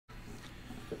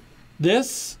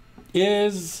This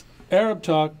is Arab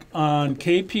Talk on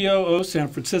KPOO San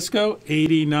Francisco,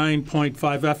 89.5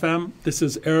 FM. This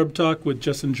is Arab Talk with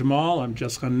Jess and Jamal. I'm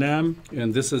Jess Jamal.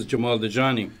 And this is Jamal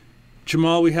Dajani.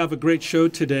 Jamal, we have a great show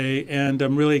today, and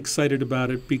I'm really excited about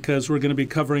it because we're going to be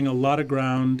covering a lot of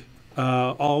ground,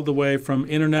 all the way from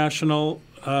international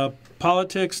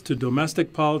politics to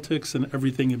domestic politics and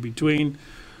everything in between.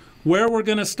 Where we're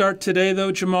going to start today,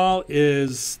 though, Jamal,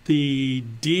 is the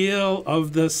deal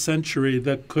of the century,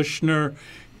 the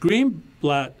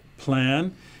Kushner-Greenblatt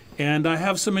plan. And I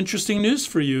have some interesting news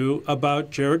for you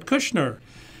about Jared Kushner.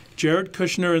 Jared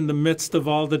Kushner, in the midst of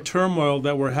all the turmoil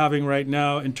that we're having right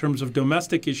now in terms of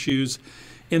domestic issues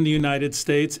in the United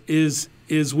States, is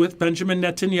with Benjamin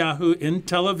Netanyahu in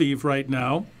Tel Aviv right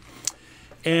now.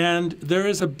 And there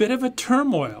is a bit of a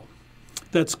turmoil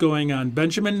that's going on.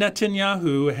 Benjamin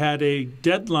Netanyahu had a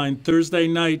deadline Thursday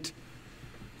night,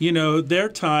 their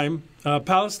time,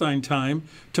 Palestine time,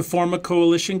 to form a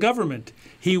coalition government.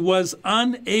 He was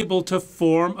unable to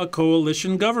form a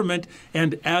coalition government,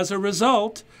 and as a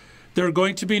result, there are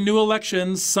going to be new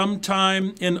elections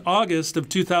sometime in August of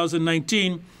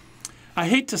 2019. I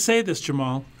hate to say this,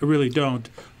 Jamal, I really don't,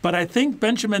 but I think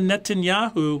Benjamin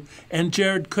Netanyahu and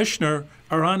Jared Kushner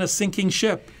are on a sinking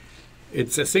ship.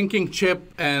 It's a sinking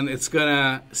ship, and it's going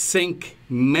to sink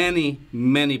many,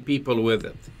 many people with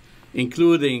it,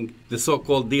 including the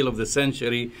so-called deal of the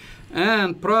century,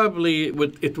 and probably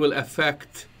it will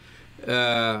affect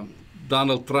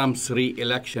Donald Trump's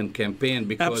re-election campaign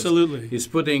because Absolutely. He's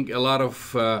putting a lot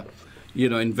of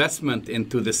investment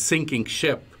into the sinking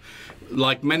ship,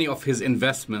 like many of his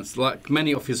investments, like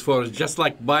many of his forests, just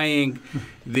like buying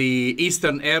the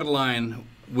Eastern Airline,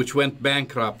 which went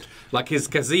bankrupt, like his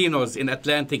casinos in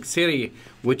Atlantic City,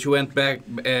 which went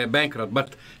bankrupt.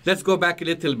 But let's go back a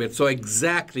little bit. So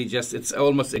exactly, it's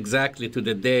almost exactly to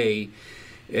the day,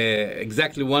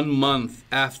 exactly 1 month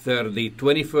after the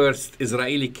 21st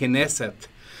Israeli Knesset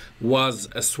was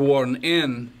sworn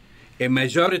in, a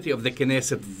majority of the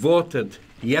Knesset voted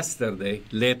yesterday,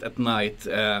 late at night,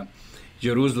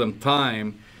 Jerusalem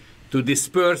time, to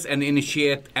disperse and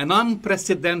initiate an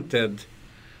unprecedented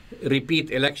repeat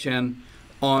election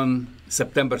on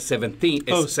September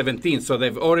 17th. So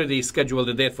they've already scheduled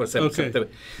a date for September.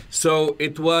 So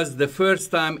it was the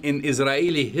first time in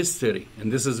Israeli history, and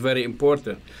this is very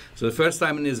important. So the first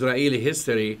time in Israeli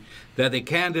history that a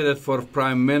candidate for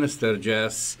prime minister,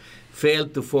 Jess,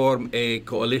 failed to form a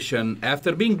coalition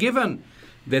after being given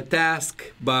the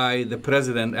task by the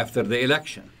president after the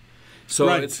election. So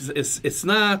right. It's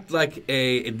not like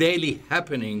a daily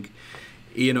happening.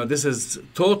 This is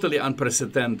totally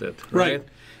unprecedented, right?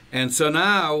 And so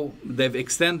now they've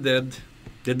extended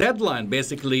the deadline,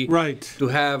 basically, to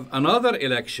have another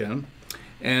election.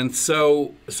 And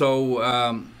so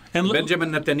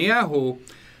Benjamin Netanyahu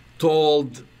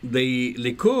told the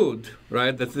Likud,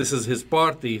 right, that this is his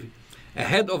party,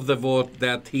 ahead of the vote,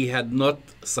 that he had not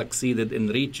succeeded in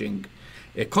reaching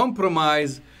a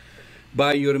compromise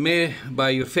by your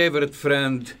favorite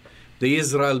friend, the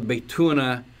Israel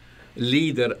Beituna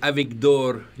leader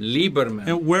Avigdor Lieberman.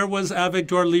 And where was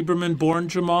Avigdor Lieberman born,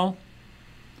 Jamal?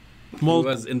 He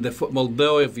was in the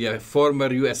Moldova, former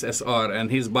USSR, and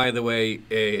he's, by the way,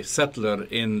 a settler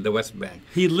in the West Bank.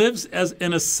 He lives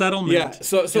in a settlement. Yeah,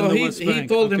 so he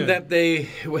told him that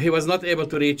he was not able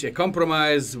to reach a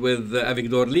compromise with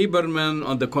Avigdor Lieberman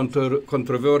on the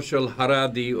controversial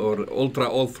Haredi or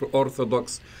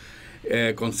ultra-Orthodox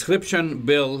conscription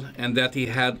bill, and that he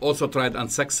had also tried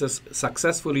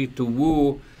successfully to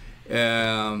woo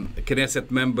Knesset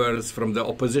members from the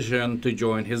opposition to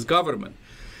join his government.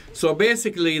 So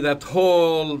basically that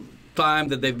whole time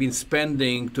that they've been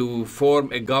spending to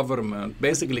form a government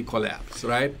basically collapsed,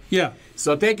 right? Yeah.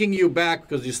 So taking you back,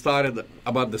 because you started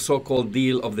about the so-called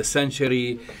deal of the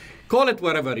century, call it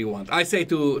whatever you want. I say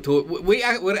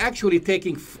we're actually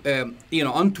taking,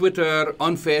 on Twitter,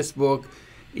 on Facebook,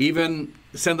 even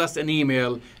send us an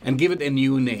email and give it a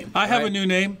new name. I have a new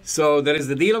name. So there is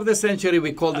the deal of the century.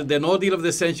 We called it the no deal of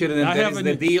the century. And there is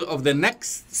the deal of the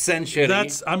next century.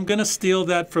 I'm going to steal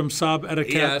that from Saab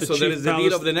Etiquette. Yeah, so there is the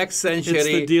deal of the next century. It's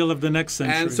the deal of the next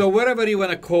century. And so whatever you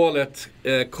want to call it,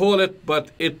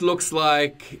 but it looks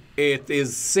like it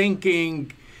is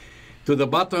sinking to the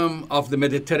bottom of the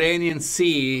Mediterranean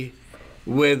Sea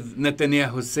with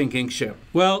Netanyahu's sinking ship.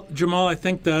 Well, Jamal, I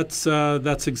think that's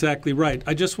exactly right.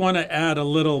 I just want to add a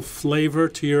little flavor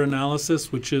to your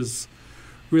analysis, which is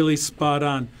really spot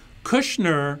on.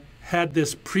 Kushner had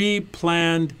this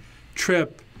pre-planned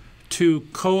trip to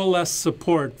coalesce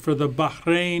support for the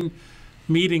Bahrain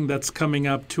meeting that's coming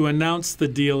up to announce the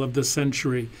deal of the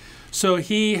century. So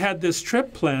he had this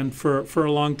trip planned for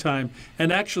a long time.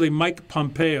 And actually, Mike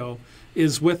Pompeo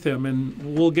is with him,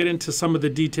 and we'll get into some of the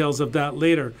details of that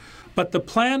later. But the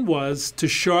plan was to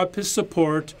show up his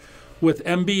support with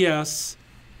MBS,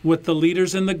 with the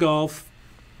leaders in the Gulf,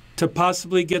 to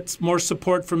possibly get more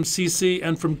support from Sisi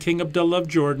and from King Abdullah of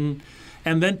Jordan,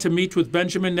 and then to meet with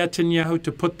Benjamin Netanyahu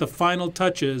to put the final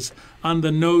touches on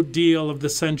the no deal of the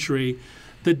century,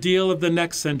 the deal of the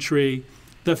next century,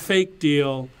 the fake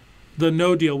deal, the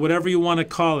no deal, whatever you want to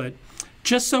call it.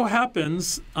 Just so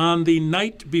happens, on the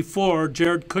night before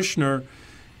Jared Kushner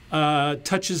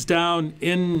touches down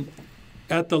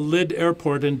at the Lid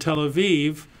airport in Tel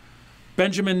Aviv,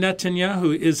 Benjamin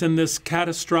Netanyahu is in this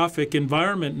catastrophic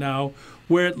environment now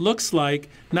where it looks like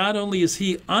not only is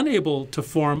he unable to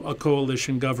form a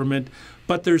coalition government,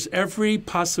 but there's every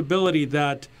possibility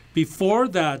that before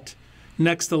that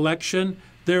next election,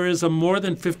 there is a more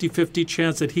than 50-50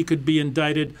 chance that he could be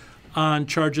indicted on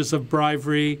charges of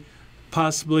bribery,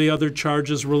 possibly other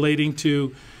charges relating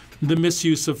to the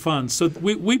misuse of funds. So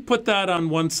we put that on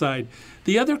one side.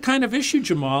 The other kind of issue,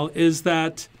 Jamal, is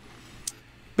that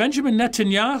Benjamin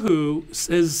Netanyahu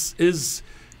is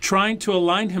trying to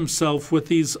align himself with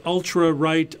these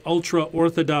ultra-right,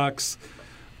 ultra-Orthodox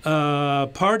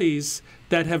parties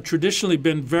that have traditionally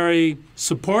been very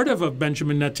supportive of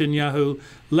Benjamin Netanyahu,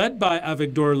 led by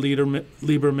Avigdor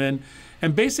Lieberman.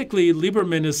 And basically,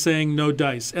 Lieberman is saying no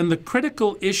dice. And the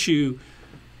critical issue,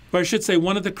 or I should say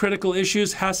one of the critical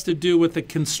issues, has to do with the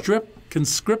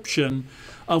conscription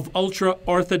of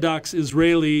ultra-Orthodox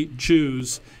Israeli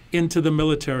Jews into the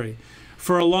military.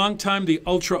 For a long time, the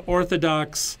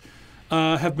ultra-Orthodox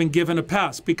have been given a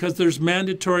pass because there's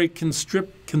mandatory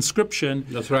conscription.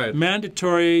 That's right.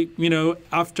 Mandatory,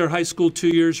 after high school 2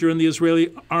 years, you're in the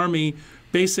Israeli army,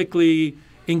 basically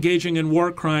engaging in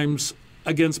war crimes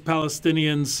against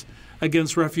Palestinians,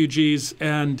 against refugees,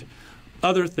 and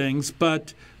other things.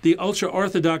 But the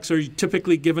ultra-Orthodox are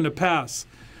typically given a pass.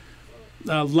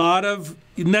 A lot of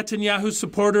Netanyahu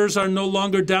supporters are no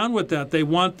longer down with that. They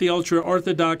want the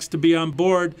ultra-Orthodox to be on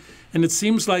board. And it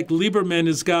seems like Lieberman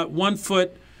has got 1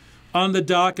 foot on the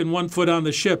dock and 1 foot on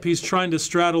the ship. He's trying to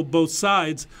straddle both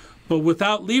sides. But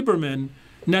without Lieberman,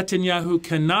 Netanyahu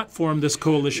cannot form this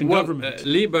coalition government.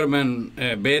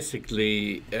 Lieberman,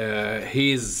 basically,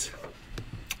 he's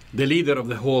the leader of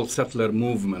the whole settler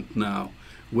movement now,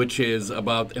 which is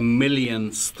about 1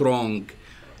 million strong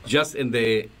just in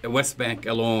the West Bank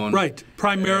alone. Right,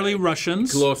 primarily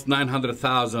Russians. Close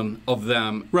 900,000 of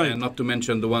them, right. And not to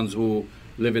mention the ones who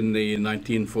live in the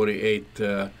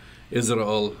 1948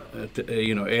 Israel,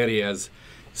 areas.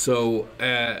 So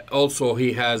also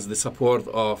he has the support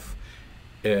of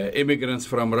immigrants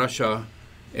from Russia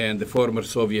and the former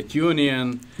Soviet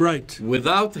Union. Right.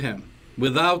 Without him,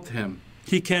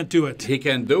 he can't do it. He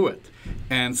can't do it.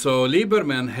 And so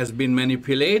Lieberman has been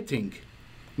manipulating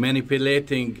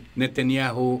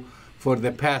Netanyahu for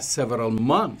the past several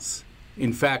months,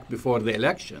 in fact, before the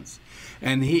elections.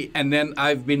 And then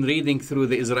I've been reading through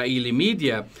the Israeli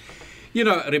media.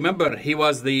 Remember, he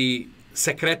was the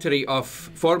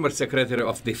former Secretary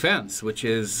of Defense, which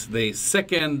is the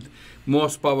second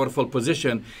most powerful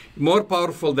position, more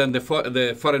powerful than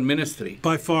the foreign ministry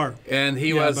by far. And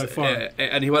he was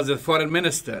the foreign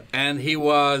minister, and he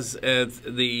was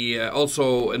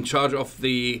also in charge of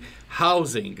the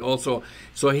housing. Also,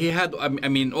 so he had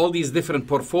all these different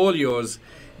portfolios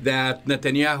that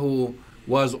Netanyahu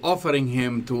was offering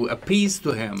him to appease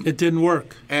to him. It didn't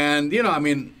work, and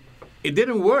it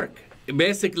didn't work.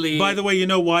 Basically, by the way, you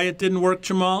know why it didn't work,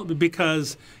 Jamal?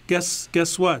 Because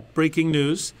guess what? Breaking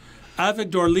news.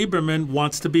 Avigdor Lieberman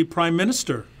wants to be prime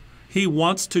minister. He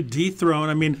wants to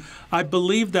dethrone. I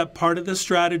believe that part of the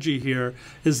strategy here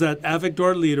is that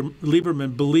Avigdor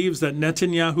Lieberman believes that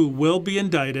Netanyahu will be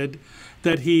indicted,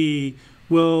 that he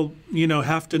will,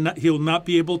 he'll not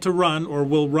be able to run or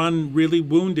will run really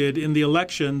wounded in the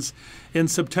elections in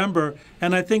September.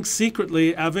 And I think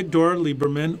secretly Avigdor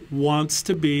Lieberman wants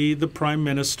to be the prime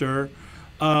minister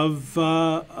of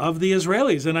the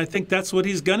Israelis. And I think that's what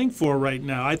he's gunning for right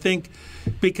now. I think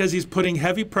because he's putting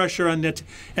heavy pressure on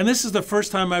and this is the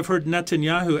first time I've heard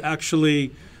Netanyahu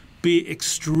actually be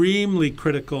extremely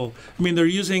critical. They're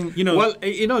using, Well,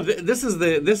 this is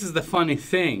the funny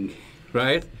thing,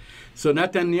 right? So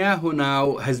Netanyahu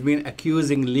now has been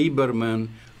accusing Lieberman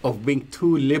of being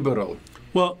too liberal.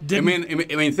 Well,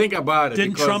 think about it.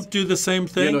 Didn't Trump do the same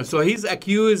thing? So he's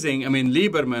accusing.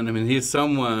 Lieberman. He's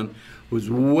someone who's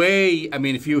way.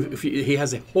 He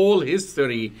has a whole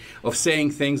history of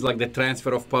saying things like the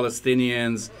transfer of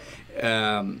Palestinians,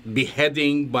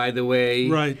 beheading, by the way.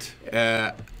 Right.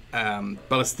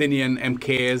 Palestinian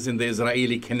MKs in the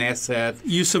Israeli Knesset.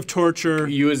 Use of torture.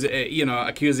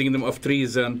 Accusing them of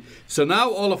treason. So now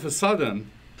all of a sudden,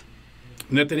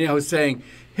 Netanyahu is saying,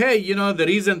 hey, the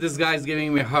reason this guy is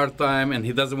giving me a hard time and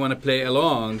he doesn't want to play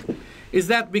along is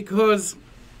that because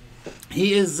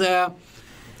he is...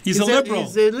 He's a liberal.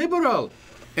 He's a liberal.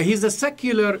 He's a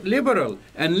secular liberal.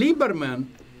 And Lieberman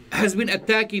has been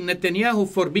attacking Netanyahu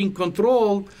for being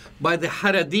controlled by the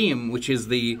Haradim, which is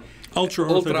the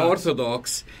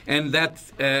ultra-Orthodox, and that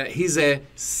he's a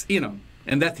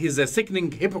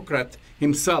sickening hypocrite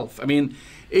himself. I mean,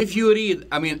 if you read,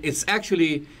 it's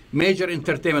actually major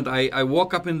entertainment. I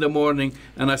woke up in the morning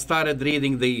and I started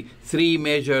reading the three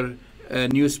major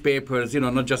newspapers,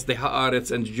 not just the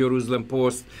Haaretz and Jerusalem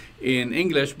Post in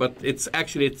English, but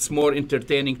it's more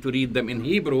entertaining to read them in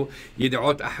Hebrew,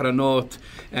 Yediot Ahronot,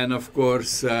 and of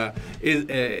course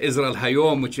Israel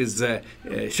Hayom, which is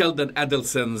Sheldon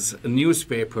Adelson's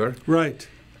newspaper. Right.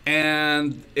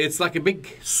 And it's like a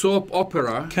big soap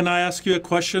opera. Can I ask you a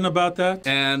question about that?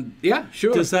 And yeah,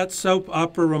 sure. Does that soap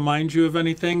opera remind you of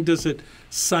anything? Does it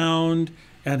sound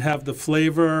and have the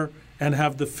flavor and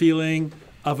have the feeling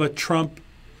of a Trump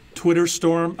Twitter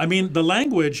storm? I mean, the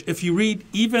language, if you read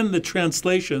even the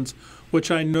translations,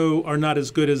 which I know are not as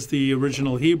good as the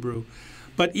original Hebrew,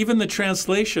 but even the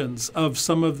translations of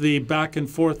some of the back and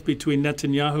forth between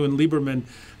Netanyahu and Lieberman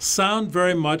sound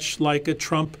very much like a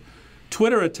Trump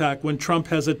Twitter attack, when Trump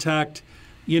has attacked,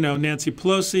 Nancy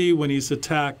Pelosi, when he's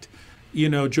attacked,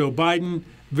 Joe Biden.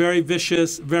 Very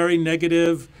vicious, very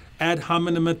negative, ad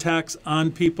hominem attacks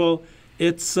on people.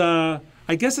 It's...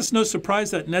 I guess it's no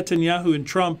surprise that Netanyahu and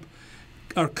Trump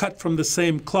are cut from the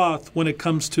same cloth when it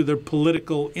comes to their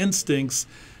political instincts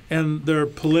and their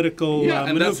political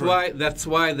and that's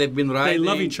why they've been riding. They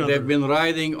love each other. They've been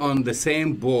riding on the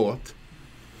same boat,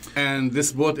 and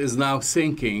this boat is now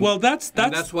sinking. Well,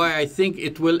 that's why I think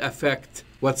it will affect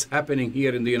what's happening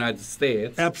here in the United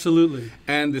States. Absolutely.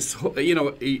 And this,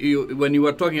 when you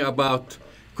were talking about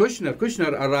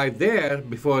Kushner arrived there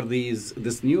before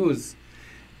this news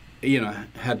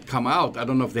had come out. I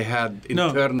don't know if they had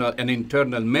an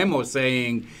internal memo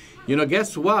saying,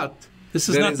 guess what? This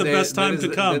is not the best time to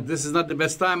come. This is not the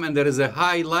best time, and there is a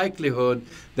high likelihood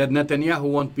that Netanyahu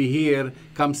won't be here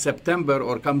come September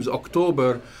or comes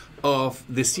October of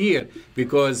this year,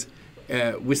 because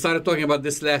we started talking about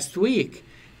this last week.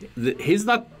 He's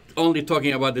not only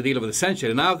talking about the deal of the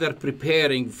century. Now they're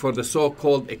preparing for the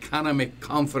so-called economic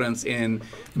conference in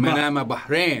Manama,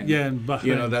 Bahrain. Yeah, in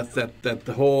Bahrain. That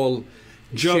the whole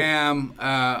sham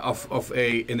of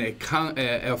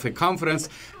a conference,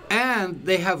 and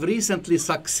they have recently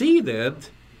succeeded,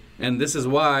 and this is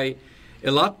why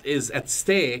a lot is at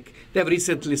stake. They have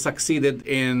recently succeeded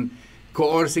in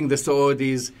coercing the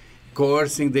Saudis,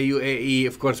 coercing the UAE.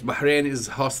 Of course, Bahrain is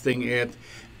hosting it.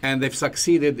 And they've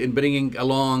succeeded in bringing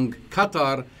along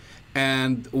Qatar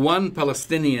and one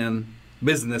Palestinian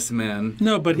businessman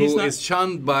who is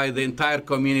shunned by the entire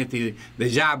community, the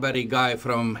Ja'bari guy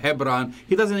from Hebron.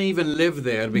 He doesn't even live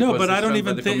there. No, but I don't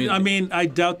even think, I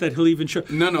doubt that he'll even show.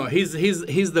 No, he's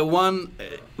the one,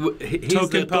 he's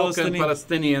the token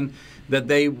Palestinian that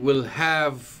they will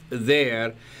have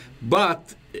there.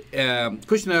 But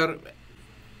Kushner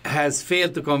has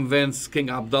failed to convince King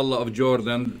Abdullah of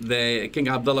Jordan. The King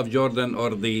Abdullah of Jordan,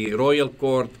 or the royal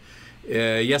court,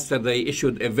 yesterday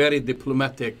issued a very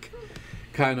diplomatic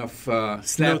kind of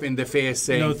slap in the face,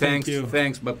 saying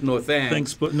thanks, but no thanks.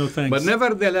 Thanks, but no thanks. But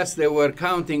nevertheless, they were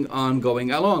counting on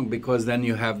going along, because then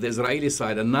you have the Israeli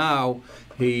side, and now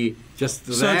he just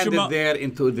landed there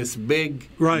into this big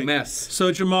mess.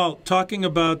 So Jamal, talking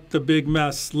about the big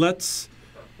mess, let's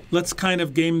kind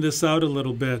of game this out a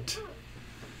little bit.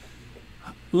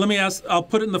 Let me ask, I'll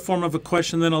put it in the form of a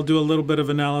question, then I'll do a little bit of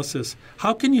analysis.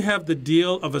 How can you have the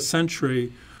deal of a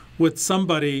century with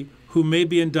somebody who may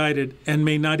be indicted and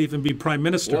may not even be prime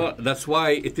minister? Well, that's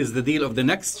why it is the deal of the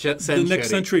next century. The next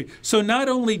century. So not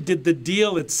only did the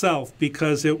deal itself,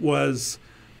 because it was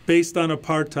based on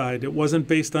apartheid, it wasn't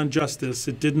based on justice,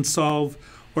 it didn't solve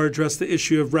or address the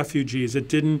issue of refugees, it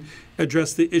didn't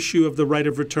address the issue of the right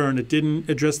of return, it didn't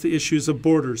address the issues of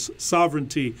borders,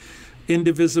 sovereignty,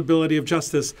 indivisibility of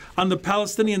justice. On the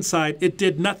Palestinian side, it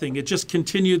did nothing. It just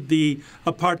continued the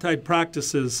apartheid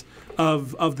practices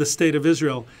of the state of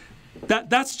Israel.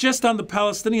 That's just on the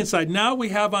Palestinian side. Now we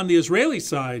have on the Israeli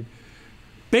side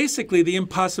basically the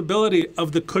impossibility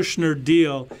of the Kushner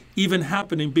deal even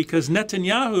happening, because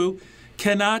Netanyahu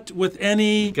cannot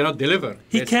deliver.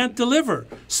 He can't deliver.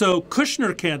 So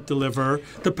Kushner can't deliver.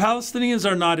 The Palestinians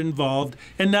are not involved,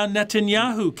 and now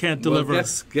Netanyahu can't deliver. Well,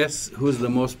 guess who's the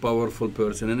most powerful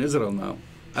person in Israel now?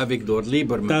 Avigdor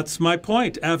Lieberman. That's my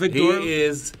point. Avigdor. He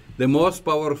is the most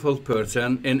powerful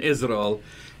person in Israel,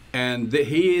 and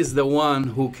he is the one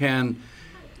who can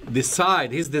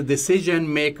decide. He's the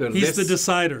decision maker. He's the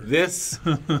decider. This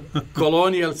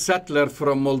colonial settler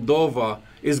from Moldova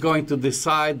is going to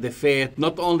decide the fate,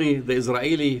 not only the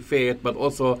Israeli fate, but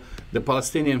also the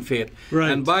Palestinian fate.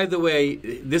 Right. And by the way,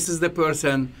 this is the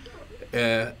person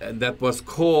that was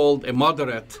called a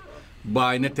moderate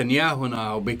by Netanyahu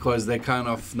now, because they kind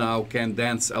of now can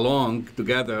dance along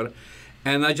together.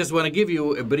 And I just want to give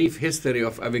you a brief history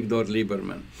of Avigdor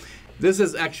Lieberman. This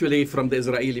is actually from the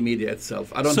Israeli media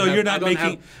itself. I don't. So have, you're not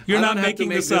making. You're not making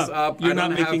make this up. You're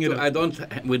not making it up. I don't.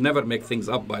 We never make things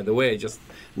up, by the way. Just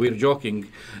we're joking,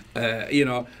 you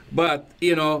know. But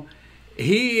you know,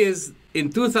 he is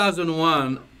in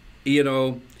 2001. You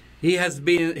know, he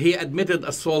admitted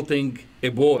assaulting a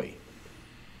boy.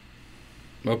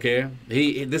 Okay,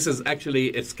 this is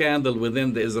actually a scandal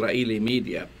within the Israeli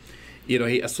media. You know,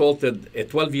 he assaulted a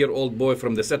 12-year-old boy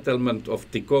from the settlement of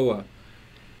Tekoa.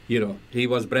 You know, he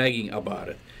was bragging about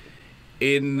it.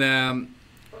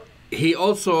 He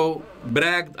also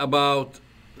bragged about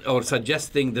or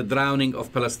suggesting the drowning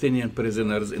of Palestinian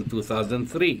prisoners in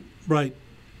 2003. Right.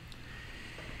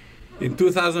 In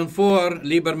 2004,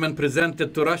 Lieberman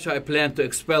presented to Russia a plan to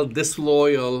expel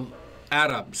disloyal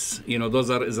Arabs. You know, those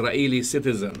are Israeli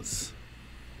citizens.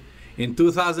 In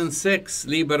 2006,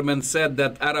 Lieberman said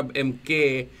that Arab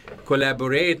MK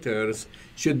collaborators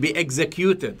should be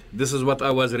executed. This is what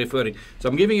I was referring. So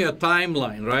I'm giving you a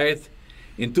timeline, right?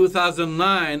 In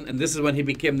 2009, and this is when he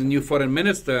became the new foreign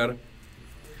minister,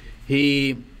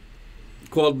 he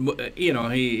called, you know,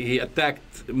 he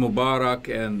attacked Mubarak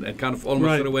and kind of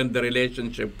almost ruined the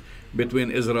relationship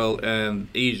between Israel and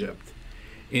Egypt.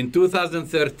 In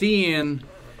 2013,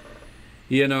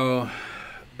 you know,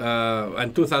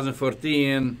 and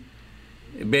 2014,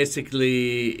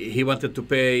 basically, he wanted to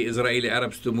pay Israeli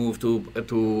Arabs to move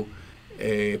to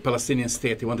a Palestinian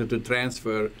state. He wanted to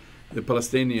transfer the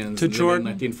Palestinians to Jordan.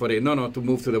 1948. No, to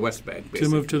move to the West Bank. Basically.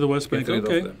 To move to the West Bank.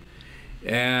 Okay.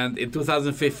 And in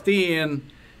 2015,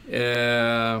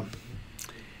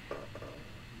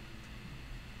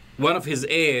 one of his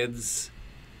aides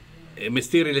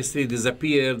mysteriously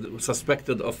disappeared,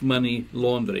 suspected of money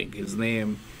laundering. His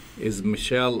name is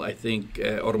Michelle, I think,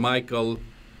 or Michael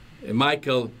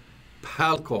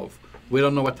Palkov. We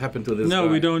don't know what happened to this guy. No,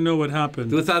 we don't know what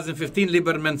happened. 2015,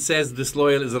 Lieberman says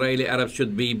disloyal Israeli Arabs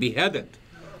should be beheaded.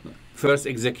 First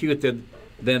executed,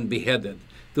 then beheaded.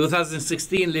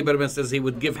 2016, Lieberman says he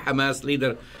would give Hamas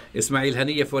leader Ismail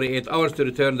Haniyeh 48 hours to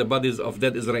return the bodies of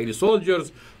dead Israeli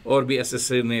soldiers or be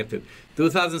assassinated.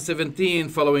 2017,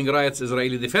 following riots,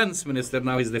 Israeli defense minister,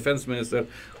 now he's defense minister,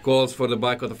 calls for the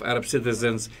boycott of Arab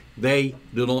citizens. They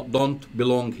don't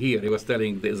belong here, he was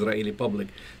telling the Israeli public.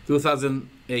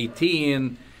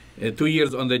 2018, 2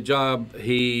 years on the job,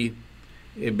 he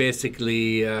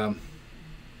basically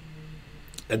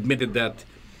admitted that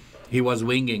he was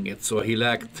winging it, so he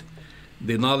lacked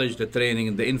the knowledge, the training,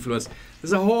 and the influence.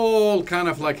 There's a whole kind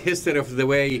of like history of the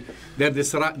way they're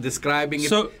describing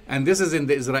it, and this is in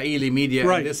the Israeli media,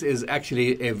 and this is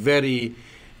actually a very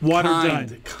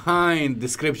kind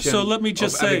description so let me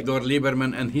just say, Avigdor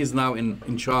Lieberman, and he's now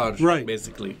in charge,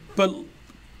 basically. But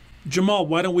Jamal,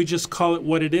 why don't we just call it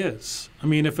what it is? I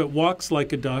mean, if it walks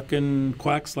like a duck and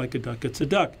quacks like a duck, it's a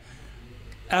duck.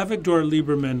 Avigdor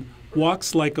Lieberman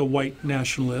walks like a white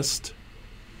nationalist.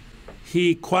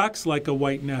 He quacks like a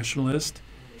white nationalist.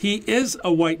 He is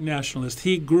a white nationalist.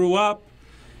 He grew up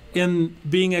in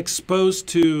being exposed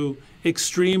to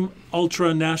extreme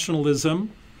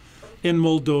ultra-nationalism in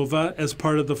Moldova as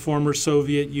part of the former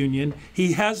Soviet Union.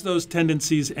 He has those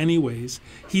tendencies anyways.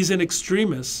 He's an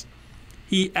extremist.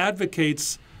 He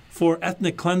advocates for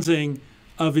ethnic cleansing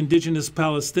of indigenous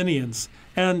Palestinians.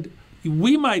 And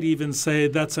we might even say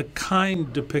that's a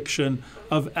kind depiction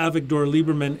of Avigdor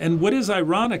Lieberman. And what is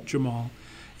ironic, Jamal,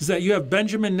 is that you have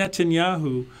Benjamin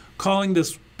Netanyahu calling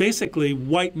this basically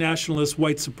white nationalist,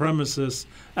 white supremacist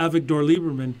Avigdor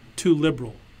Lieberman too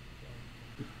liberal.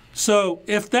 So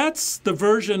if that's the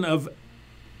version of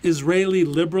Israeli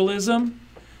liberalism,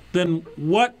 then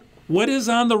what is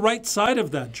on the right side of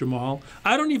that, Jamal?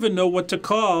 I don't even know what to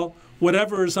call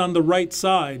whatever is on the right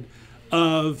side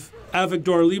of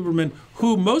Avigdor Lieberman,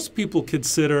 who most people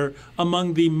consider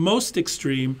among the most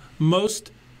extreme,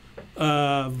 most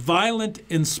violent,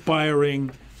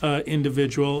 inspiring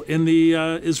individual in the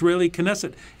Israeli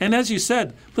Knesset. And as you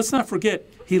said, let's not forget,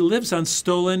 he lives on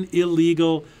stolen,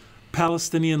 illegal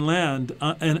Palestinian land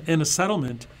in a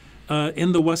settlement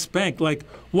in the West Bank. Like,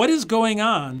 what is going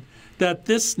on that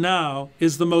this now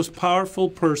is the most powerful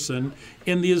person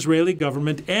in the Israeli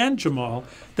government, and Jamal,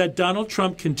 that Donald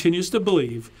Trump continues to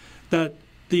believe that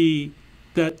the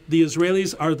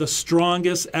Israelis are the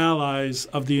strongest allies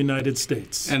of the United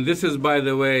States. And this is, by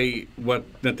the way, what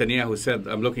Netanyahu said.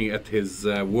 I'm looking at his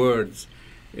words,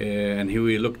 and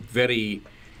he looked very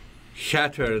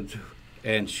shattered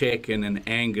and shaken and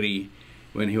angry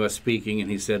when he was speaking, and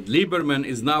he said, Lieberman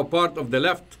is now part of the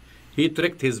left. He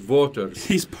tricked his voters.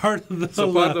 He's part of the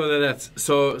left. Part of the left.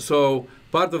 So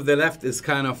part of the left is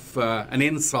kind of an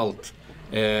insult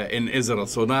in Israel.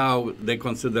 So now they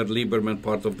consider Lieberman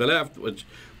part of the left,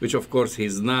 which of course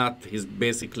he's not. He's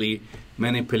basically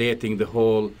manipulating the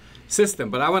whole system.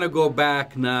 But I want to go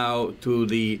back now to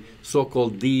the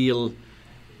so-called deal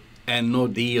and no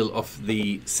deal of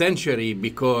the century,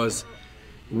 because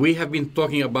we have been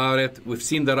talking about it. We've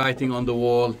seen the writing on the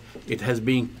wall. It has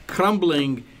been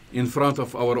crumbling in front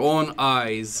of our own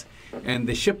eyes, and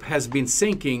the ship has been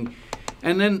sinking.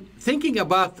 And then thinking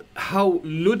about how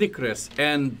ludicrous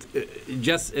and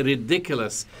just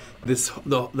ridiculous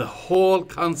the whole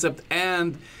concept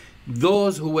and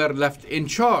those who were left in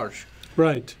charge.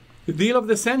 Right. The deal of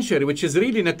the century, which is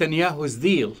really Netanyahu's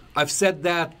deal. I've said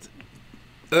that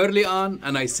early on,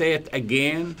 and I say it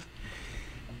again.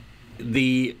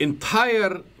 The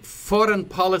entire foreign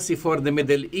policy for the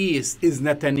Middle East is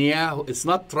Netanyahu. It's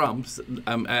not Trump's.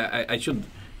 I should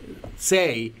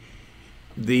say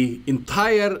the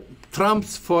entire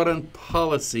Trump's foreign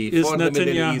policy for the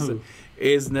Middle East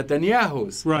is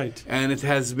Netanyahu's. Right. And it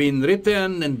has been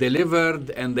written and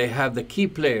delivered, and they have the key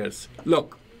players.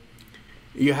 Look,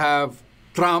 you have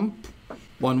Trump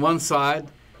on one side,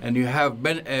 and you have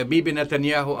Bibi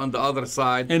Netanyahu on the other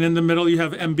side. And in the middle, you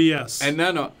have MBS. And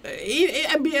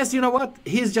MBS, you know what?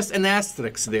 He's just an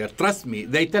asterisk there. Trust me.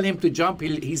 They tell him to jump.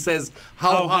 He says,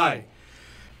 how high?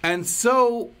 And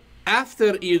so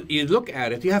after you look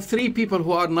at it, you have three people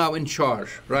who are now in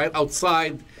charge, right?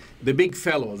 Outside the big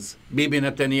fellows, Bibi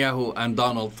Netanyahu and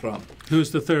Donald Trump. Who's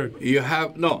the third? You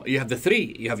have the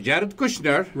three. You have Jared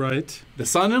Kushner, right? The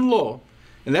son-in-law.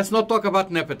 And let's not talk about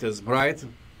nepotism, right?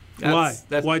 Why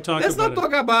talk about it? Let's not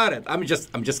talk about it. I'm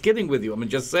just kidding with you. I'm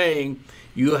just saying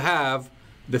you have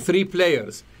the three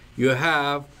players. You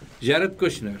have Jared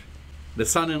Kushner, the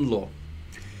son-in-law.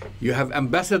 You have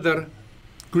Ambassador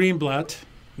Greenblatt.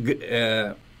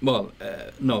 No,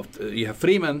 you have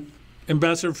Freeman.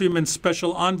 Ambassador Freeman,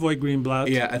 Special Envoy Greenblatt.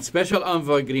 Yeah, and Special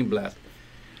Envoy Greenblatt.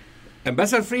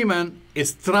 Ambassador Freeman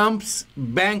is Trump's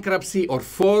bankruptcy or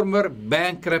former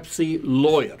bankruptcy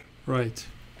lawyer. Right.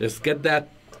 Let's get that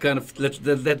kind of, let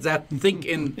that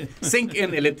sink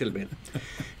in a little bit.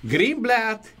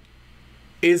 Greenblatt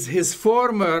is his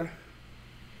former,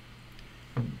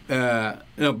 Freeman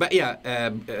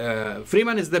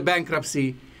is the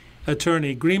bankruptcy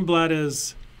attorney. Greenblatt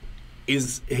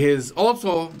is his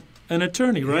also an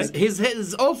attorney, right?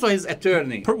 His also his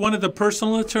attorney. One of the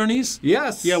personal attorneys?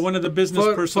 Yes. Yeah, one of the business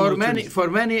personal attorneys. For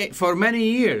many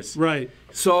years. Right.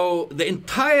 So the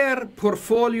entire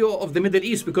portfolio of the Middle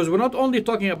East, because we're not only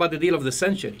talking about the deal of the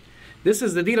century. This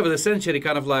is the deal of the century,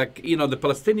 kind of like, the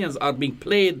Palestinians are being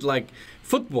played like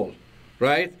football,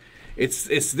 right? They're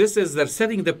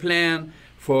setting the plan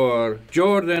for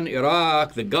Jordan,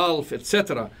 Iraq, the Gulf,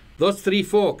 etc. Those three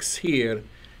folks here,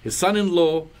 his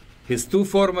son-in-law, his two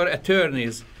former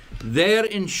attorneys, they're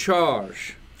in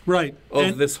charge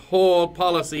of this whole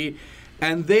policy,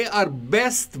 and they are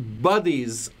best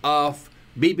buddies of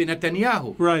Bibi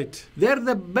Netanyahu. Right. They're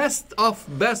the best of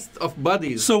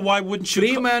buddies. So why wouldn't you...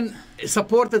 Freeman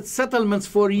supported settlements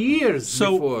for years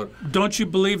before. Don't you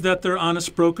believe that they're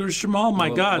honest brokers, Jamal? My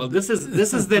God. Well, this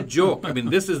is the joke. I mean,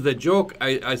 this is the joke.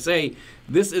 I say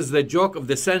this is the joke of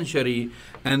the century,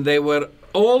 and they were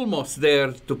almost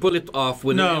there to pull it off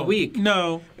within a week.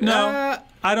 No.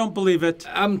 I don't believe it.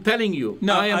 I'm telling you.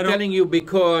 No, I am telling you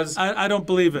because... I don't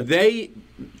believe it.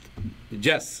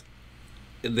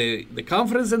 The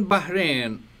conference in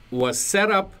Bahrain was set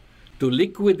up to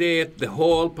liquidate the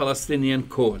whole Palestinian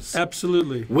cause.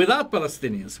 Absolutely. Without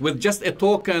Palestinians, with just a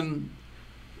token,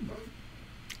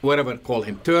 whatever, call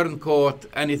him, turncoat,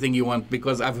 anything you want,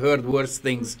 because I've heard worse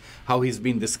things, how he's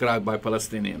been described by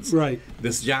Palestinians. Right.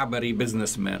 This Jabari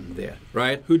businessman there,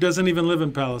 right? Who doesn't even live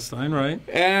in Palestine, right?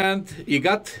 And you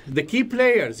got the key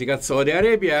players. You got Saudi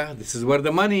Arabia. This is where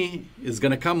the money is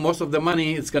going to come. Most of the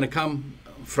money is going to come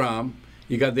from.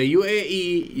 You got the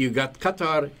UAE, you got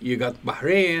Qatar, you got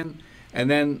Bahrain, and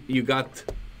then you got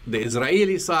the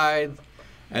Israeli side,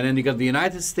 and then you got the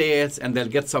United States, and they'll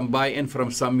get some buy-in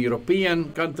from some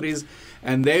European countries,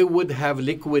 and they would have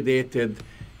liquidated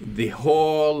the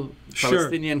whole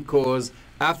Palestinian cause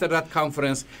after that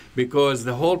conference, because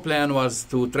the whole plan was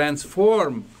to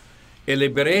transform a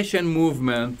liberation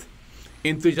movement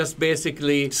into just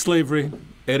basically slavery,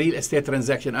 a real estate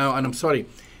transaction. Oh, and I'm sorry,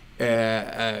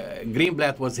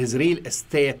 Greenblatt was his real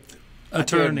estate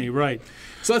attorney. Right.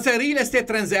 So it's a real estate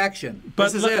transaction.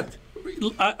 But this is it.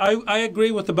 I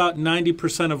agree with about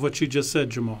 90% of what you just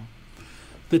said, Jamal.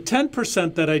 The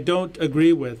 10% that I don't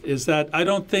agree with is that I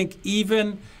don't think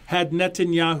even had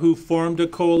Netanyahu formed a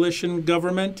coalition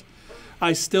government,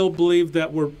 I still believe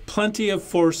that were plenty of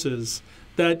forces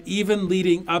that even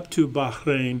leading up to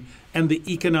Bahrain and the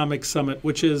economic summit,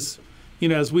 which is, you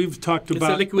know, as we've talked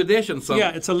about. It's a liquidation summit.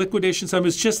 Yeah, it's a liquidation summit.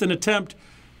 It's just an attempt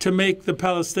to make the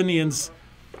Palestinians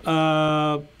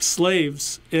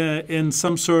slaves in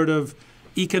some sort of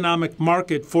economic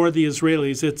market for the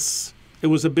Israelis. It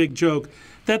was a big joke.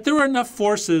 That there were enough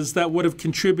forces that would have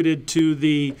contributed to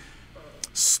the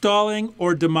stalling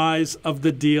or demise of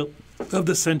the deal of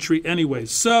the century anyway.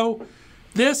 So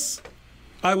this,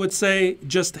 I would say,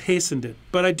 just hastened it.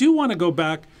 But I do want to go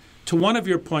back to one of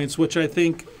your points, which I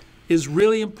think is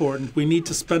really important. We need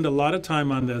to spend a lot of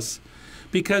time on this,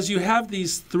 because you have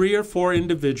these 3 or 4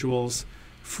 individuals,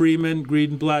 Freeman,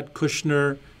 Greenblatt,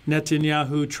 Kushner,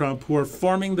 Netanyahu, Trump, who are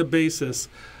forming the basis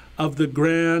of the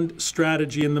grand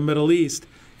strategy in the Middle East.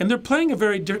 And they're playing a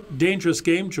very dangerous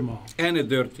game, Jamal. And a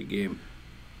dirty game.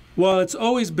 Well, it's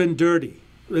always been dirty.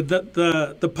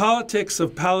 The politics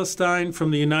of Palestine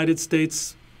from the United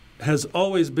States has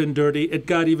always been dirty. It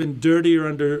got even dirtier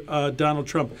under Donald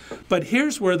Trump. But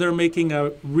here's where they're making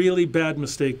a really bad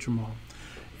mistake, Jamal.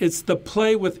 It's the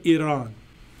play with Iran.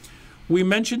 We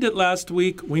mentioned it last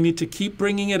week. We need to keep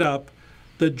bringing it up.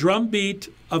 The drumbeat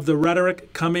of the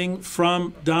rhetoric coming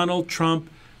from Donald Trump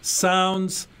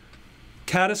sounds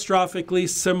catastrophically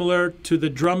similar to the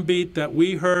drumbeat that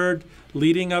we heard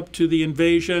leading up to the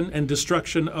invasion and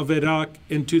destruction of Iraq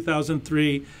in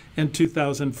 2003 and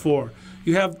 2004.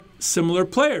 You have similar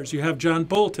players. You have John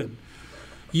Bolton.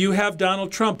 You have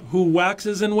Donald Trump, who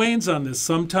waxes and wanes on this.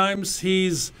 Sometimes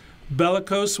he's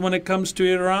bellicose when it comes to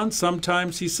Iran.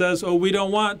 Sometimes he says, oh, we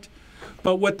don't want.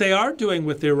 But what they are doing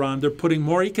with Iran, they're putting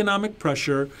more economic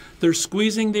pressure. They're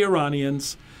squeezing the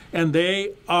Iranians, and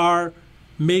they are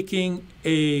making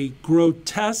a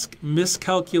grotesque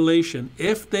miscalculation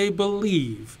if they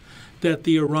believe that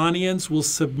the Iranians will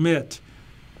submit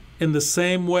in the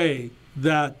same way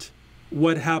that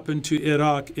what happened to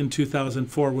Iraq in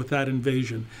 2004 with that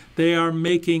invasion. They are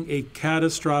making a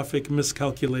catastrophic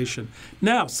miscalculation.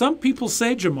 Now, some people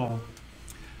say, Jamal,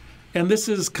 and this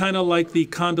is kind of like the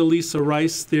Condoleezza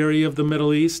Rice theory of the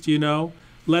Middle East, you know,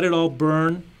 let it all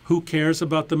burn. Who cares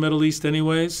about the Middle East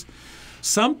anyways?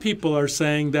 Some people are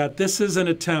saying that this is an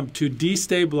attempt to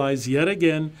destabilize yet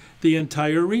again the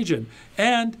entire region.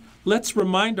 And let's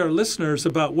remind our listeners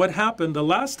about what happened the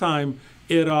last time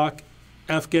Iraq,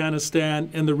 Afghanistan,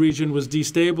 and the region was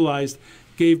destabilized,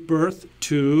 gave birth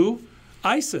to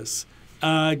ISIS,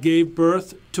 gave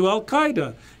birth to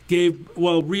Al-Qaeda,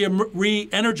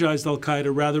 re-energized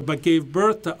Al-Qaeda rather, but gave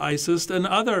birth to ISIS and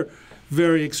other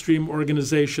very extreme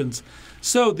organizations.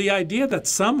 So the idea that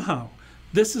somehow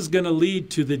this is going to lead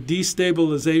to the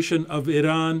destabilization of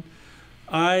Iran,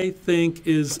 I think,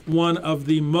 is one of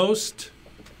the most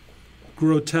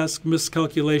grotesque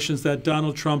miscalculations that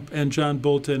Donald Trump and John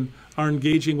Bolton are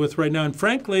engaging with right now. And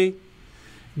frankly,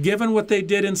 given what they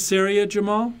did in Syria,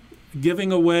 Jamal,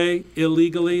 giving away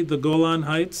illegally the Golan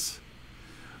Heights,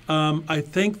 I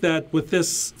think that with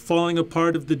this falling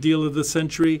apart of the deal of the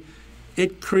century,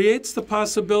 it creates the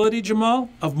possibility, Jamal,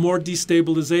 of more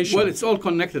destabilization. Well, it's all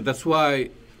connected. That's why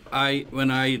when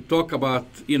I talk about,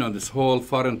 you know, this whole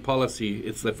foreign policy,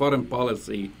 it's the foreign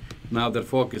policy. Now they're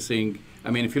focusing.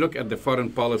 I mean, if you look at the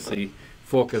foreign policy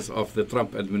focus of the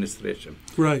Trump administration.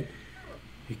 Right.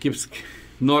 He keeps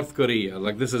North Korea,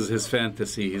 like this is his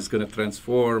fantasy. He's going to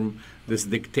transform this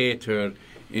dictator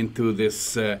into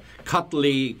this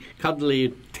cuddly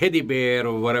teddy bear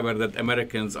or whatever that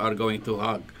Americans are going to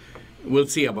hug. We'll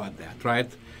see about that, right?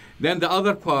 Then the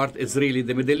other part is really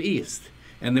the Middle East.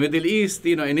 And the Middle East,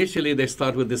 you know, initially they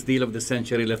start with this deal of the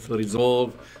century, let's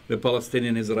resolve the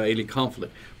Palestinian-Israeli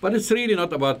conflict. But it's really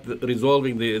not about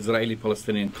resolving the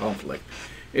Israeli-Palestinian conflict.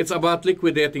 It's about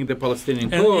liquidating the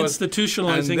Palestinian cause. And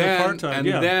institutionalizing apartheid, and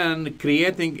then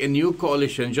creating a new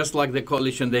coalition, just like the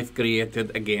coalition they've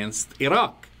created against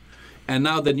Iraq. And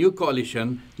now the new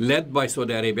coalition, led by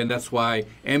Saudi Arabia, and that's why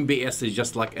MBS is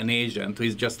just like an agent.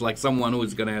 He's just like someone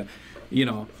who's going to, you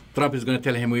know, Trump is going to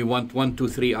tell him, we want 1, 2,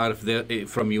 3 out of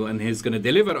from you, and he's going to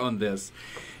deliver on this.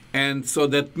 And so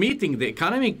that meeting, the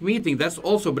economic meeting, that's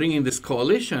also bringing this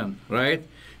coalition, right?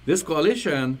 this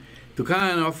coalition to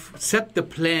kind of set the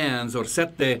plans or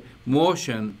set the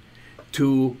motion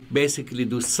to basically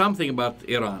do something about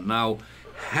Iran. Now,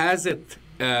 has it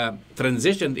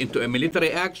transitioned into a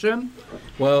military action?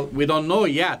 Well, we don't know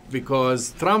yet,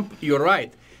 because Trump, you're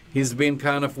right, he's been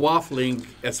kind of waffling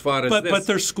as far as this. But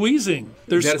they're squeezing.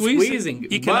 They're squeezing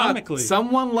economically. But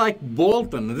someone like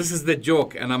Bolton, this is the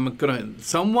joke, and I'm gonna,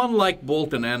 someone like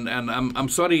Bolton, and I'm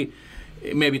sorry,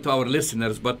 maybe to our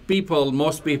listeners, but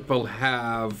most people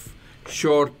have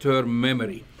short-term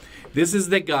memory. This is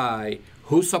the guy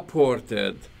who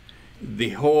supported the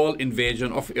whole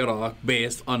invasion of Iraq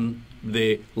based on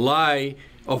the lie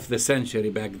of the century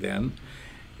back then,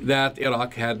 that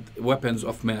Iraq had weapons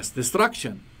of mass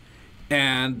destruction.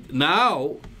 And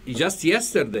now, just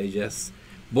yesterday,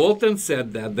 Bolton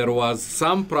said that there was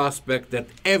some prospect that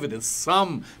evidence,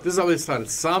 this is how it started,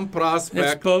 some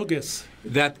prospect it's bogus,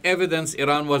 that evidence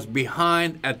Iran was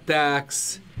behind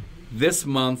attacks this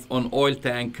month on oil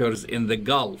tankers in the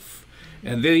Gulf.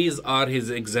 And these are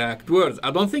his exact words. I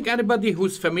don't think anybody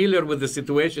who's familiar with the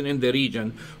situation in the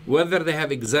region, whether they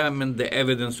have examined the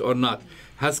evidence or not,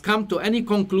 has come to any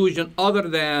conclusion other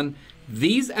than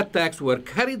these attacks were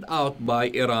carried out by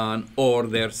Iran or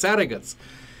their surrogates.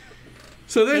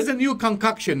 So there's a new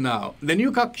concoction now. The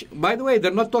new by the way,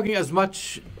 they're not talking as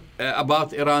much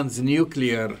about Iran's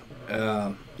nuclear,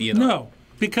 no,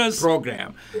 because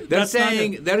program. They're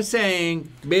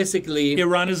saying basically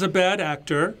Iran is a bad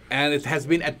actor, and it has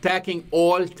been attacking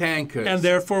oil tankers, and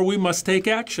therefore we must take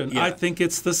action. Yeah. I think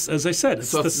it's this, as I said, it's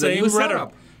so the same rhetoric.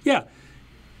 setup. Yeah,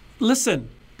 listen,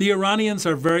 the Iranians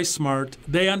are very smart.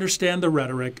 They understand the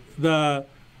rhetoric, the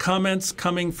comments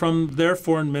coming from their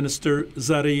foreign minister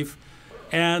Zarif,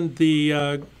 and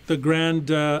the Grand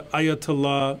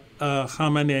Ayatollah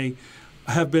Khamenei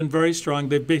have been very strong.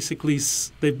 They've basically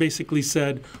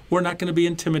said, we're not going to be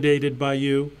intimidated by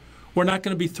you. We're not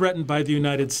going to be threatened by the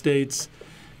United States.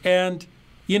 And,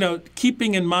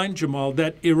 keeping in mind, Jamal,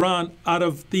 that Iran, out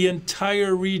of the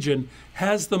entire region,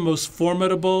 has the most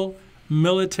formidable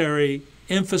military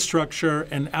infrastructure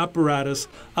and apparatus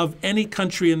of any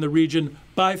country in the region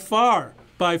by far,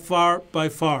 by far, by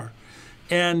far.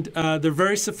 And they're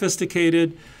very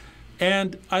sophisticated.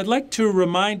 And I'd like to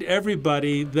remind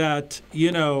everybody that,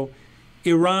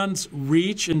 Iran's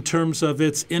reach in terms of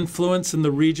its influence in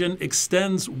the region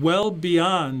extends well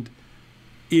beyond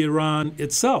Iran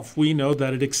itself. We know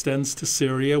that it extends to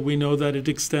Syria. We know that it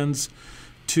extends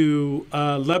to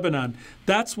Lebanon.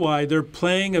 That's why they're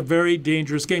playing a very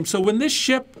dangerous game. So when this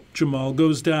ship, Jamal,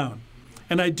 goes down,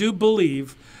 and I do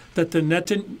believe that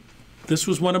this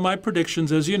was one of my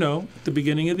predictions, as you know, at the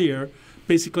beginning of the year.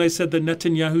 Basically, I said the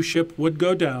Netanyahu ship would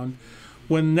go down.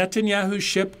 When Netanyahu's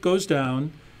ship goes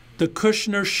down, the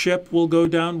Kushner ship will go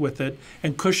down with it.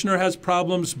 And Kushner has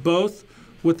problems both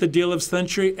with the deal of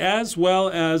century as well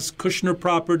as Kushner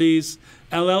Properties,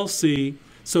 LLC.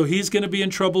 So he's going to be in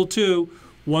trouble, too,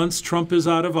 once Trump is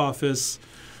out of office.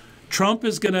 Trump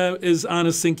is on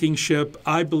a sinking ship,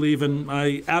 I believe, and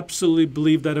I absolutely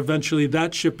believe that eventually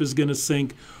that ship is going to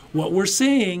sink. What we're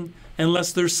seeing,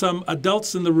 unless there's some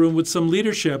adults in the room with some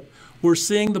leadership, we're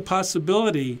seeing the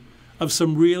possibility of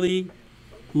some really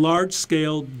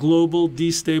large-scale global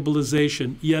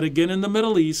destabilization, yet again in the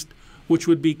Middle East, which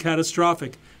would be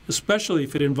catastrophic, especially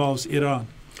if it involves Iran.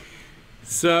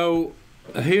 So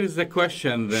here's the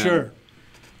question then. Sure.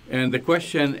 And the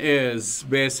question is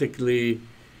basically,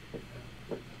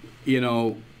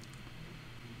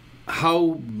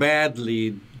 how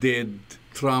badly did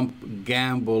Trump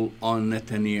gamble on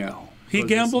Netanyahu? He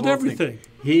gambled everything.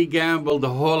 He gambled the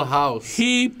whole house.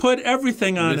 He put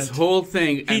everything on this whole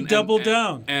thing. He doubled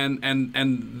down.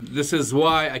 And this is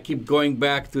why I keep going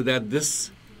back to that.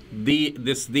 This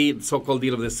so-called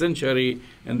deal of the century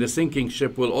and the sinking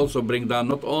ship will also bring down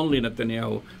not only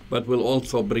Netanyahu, but will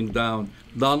also bring down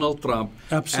Donald Trump.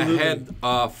 Absolutely. Ahead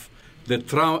of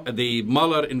the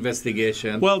Mueller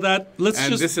investigation. Well,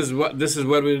 this is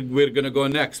where we're going to go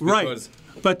next. Right.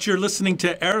 But you're listening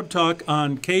to Arab Talk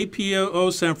on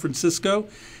KPOO San Francisco,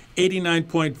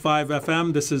 89.5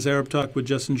 FM. This is Arab Talk with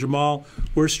Jess and Jamal.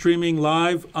 We're streaming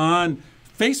live on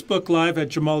Facebook Live at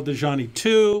Jamal Dajani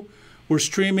 2. We're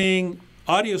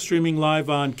audio streaming live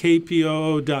on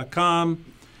KPOO.com.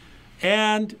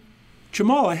 And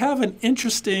Jamal, I have an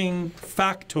interesting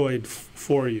factoid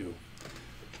for you.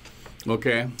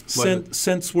 Okay.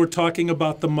 Since we're talking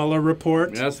about the Mueller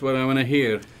report. That's what I want to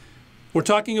hear. We're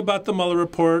talking about the Mueller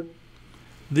report.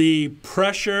 The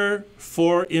pressure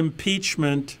for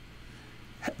impeachment,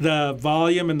 the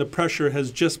volume and the pressure has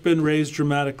just been raised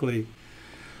dramatically.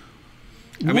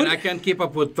 I mean, I can't keep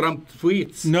up with Trump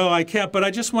tweets. No, I can't. But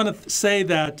I just want to say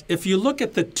that if you look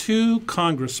at the two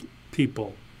Congress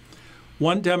people,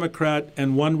 one Democrat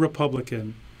and one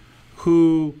Republican,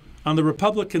 who, on the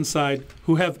Republican side,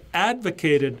 who have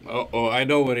advocated... Oh, I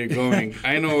know where you're going.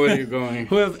 I know where you're going.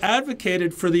 Who have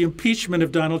advocated for the impeachment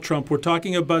of Donald Trump. We're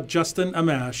talking about Justin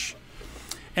Amash.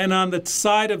 And on the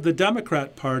side of the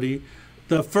Democrat Party,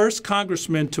 the first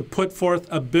congressman to put forth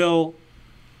a bill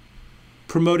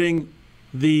promoting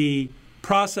the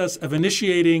process of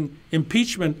initiating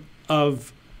impeachment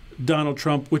of Donald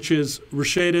Trump, which is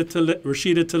Rashida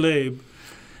Tlaib.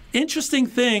 Interesting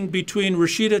thing between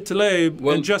Rashida Tlaib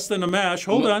and Justin Amash.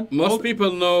 Hold on. Most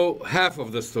people know half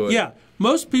of the story. Yeah.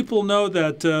 Most people know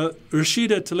that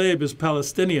Rashida Tlaib is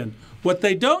Palestinian. What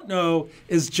they don't know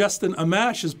is Justin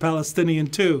Amash is Palestinian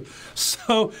too.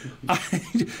 So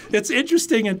it's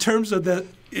interesting in terms of the,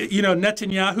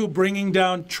 Netanyahu bringing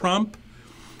down Trump.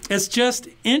 It's just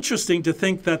interesting to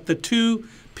think that the two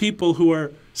people who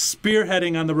are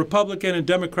spearheading on the Republican and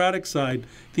Democratic side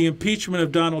the impeachment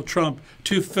of Donald Trump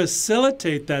to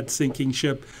facilitate that sinking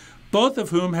ship, both of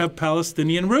whom have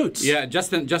Palestinian roots. Yeah,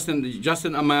 Justin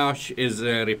Amash is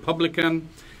a Republican.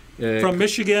 From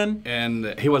Michigan.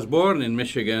 And he was born in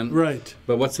Michigan. Right.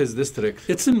 But what's his district?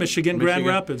 It's in Michigan, Grand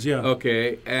Rapids, yeah.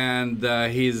 Okay. And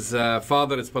his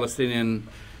father is Palestinian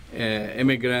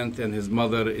immigrant, and his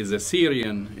mother is a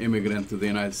Syrian immigrant to the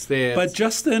United States. But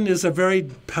Justin is a very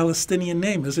Palestinian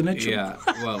name, isn't it? Yeah,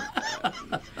 well.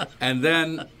 And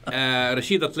then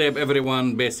Rashida Tlaib,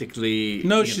 everyone basically...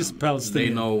 No, she's Palestinian.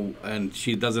 They know, and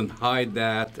she doesn't hide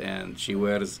that, and she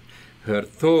wears her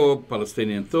thobe,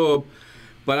 Palestinian thobe.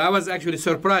 But I was actually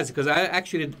surprised because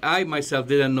I myself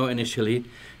didn't know initially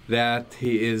that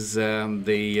he is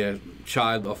the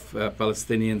child of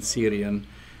Palestinian Syrian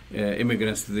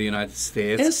immigrants to the United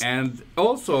States, and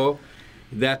also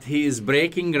that he is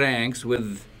breaking ranks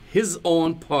with his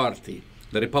own party,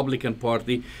 the Republican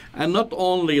Party, and not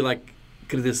only like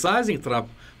criticizing Trump,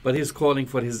 but he's calling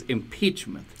for his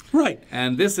impeachment. Right.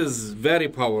 And this is very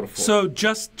powerful. So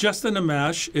Justin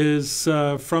Amash is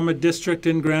from a district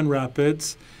in Grand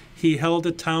Rapids. He held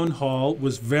a town hall,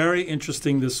 was very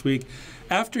interesting this week.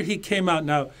 After he came out,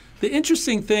 now, the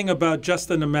interesting thing about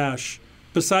Justin Amash,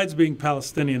 besides being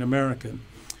Palestinian American,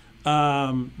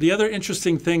 the other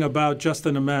interesting thing about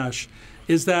Justin Amash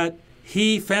is that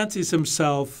he fancies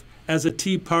himself as a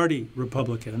Tea Party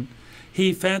Republican.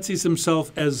 He fancies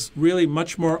himself as really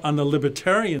much more on the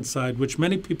libertarian side, which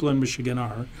many people in Michigan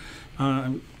are.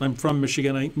 I'm from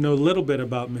Michigan. I know a little bit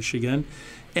about Michigan.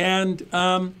 And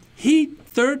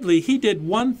thirdly, he did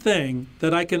one thing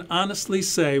that I can honestly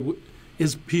say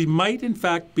is he might, in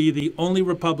fact, be the only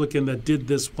Republican that did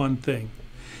this one thing.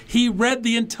 He read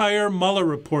the entire Mueller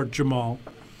report, Jamal.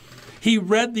 He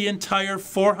read the entire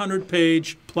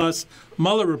 400-page plus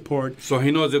Mueller report. So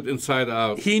he knows it inside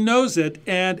out. He knows it,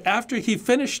 and after he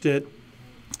finished it,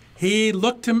 he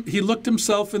looked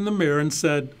himself in the mirror and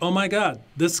said, "Oh my God,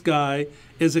 this guy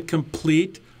is a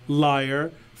complete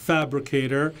liar,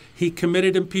 fabricator. He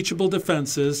committed impeachable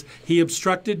defenses. He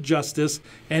obstructed justice,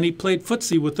 and he played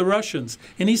footsie with the Russians."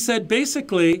 And he said,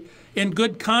 basically, in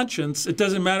good conscience, it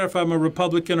doesn't matter if I'm a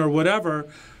Republican or whatever,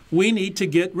 we need to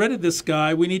get rid of this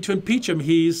guy. We need to impeach him.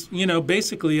 He's,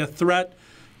 basically a threat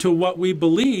to what we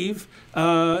believe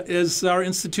is our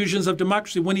institutions of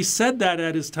democracy. When he said that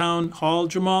at his town hall,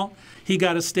 Jamal, he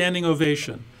got a standing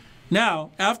ovation.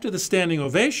 Now, after the standing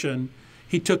ovation,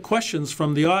 he took questions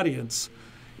from the audience,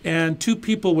 and two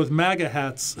people with MAGA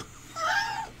hats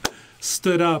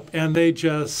stood up, and they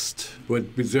just...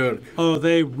 went berserk. Oh,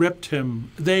 they ripped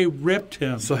him. They ripped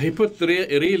him. So he put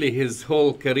really his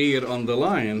whole career on the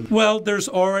line. Well, there's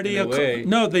already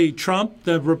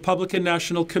the Republican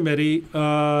National Committee,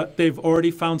 they've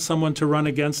already found someone to run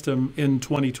against him in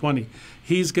 2020.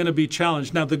 He's going to be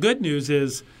challenged. Now, the good news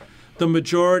is the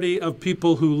majority of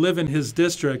people who live in his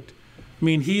district, I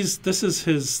mean, this is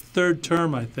his third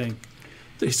term, I think.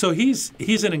 So he's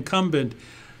an incumbent.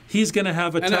 He's going to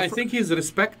have a tough... And I think he's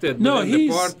respected within the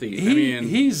party.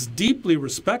 He's deeply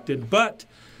respected, but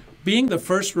being the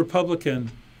first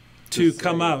Republican to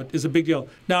come out is a big deal.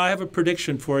 Now, I have a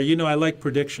prediction for you. I like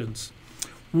predictions.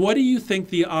 What do you think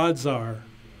the odds are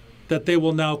that they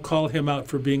will now call him out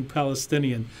for being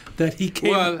Palestinian, that he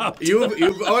came out? Well,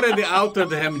 you've already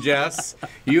outed him, Jess.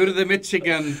 You're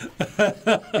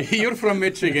from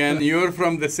Michigan. You're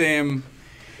from the same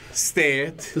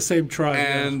state. The same tribe.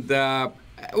 And...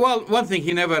 well, one thing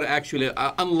he never actually,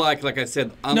 unlike, like I said,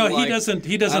 no, he doesn't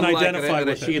identify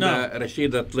with it. No.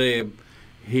 Rashida Tlaib,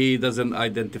 he doesn't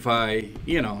identify,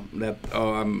 that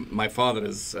my father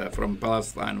is from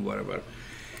Palestine, whatever.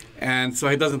 And so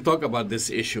he doesn't talk about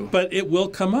this issue. But it will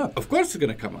come up. Of course it's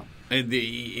going to come up.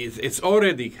 It's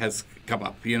already has come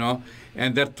up, you know.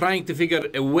 And they're trying to figure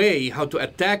a way how to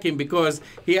attack him because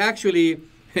he actually,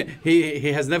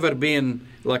 he has never been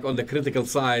like on the critical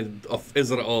side of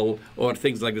Israel or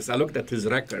things like this. I looked at his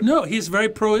record. No, he's very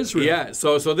pro-Israel. Yeah,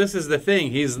 so this is the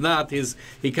thing.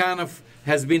 He kind of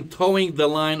has been towing the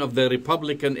line of the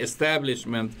Republican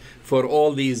establishment for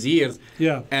all these years.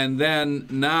 Yeah. And then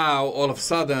now, all of a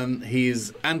sudden,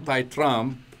 he's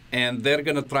anti-Trump, and they're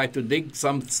going to try to dig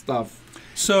some stuff.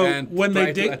 So when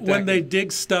they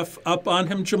dig stuff up on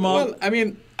him, Jamal? Well, I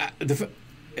mean,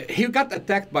 he got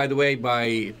attacked, by the way,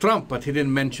 by Trump, but he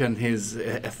didn't mention his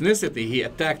ethnicity. He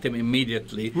attacked him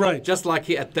immediately. Right. Just like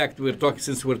he attacked,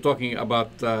 since we're talking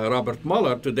about Robert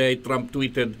Mueller, today Trump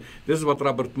tweeted, this is what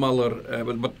Robert Mueller,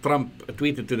 what Trump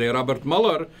tweeted today. Robert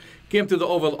Mueller came to the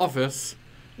Oval Office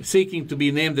seeking to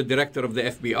be named the director of the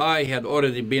FBI. He had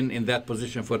already been in that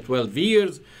position for 12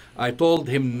 years. I told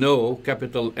him no,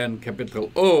 capital N,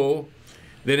 capital O.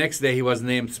 The next day he was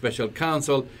named special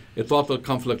counsel, a total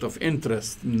conflict of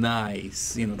interest.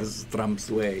 Nice. You know, this is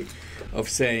Trump's way of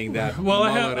saying that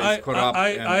Mueller is corrupt.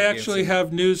 I actually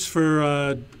have news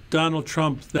for Donald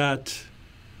Trump that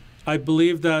I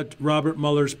believe that Robert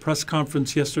Mueller's press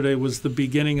conference yesterday was the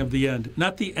beginning of the end.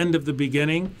 Not the end of the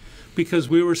beginning, because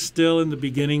we were still in the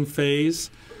beginning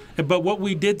phase. But what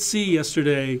we did see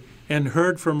yesterday and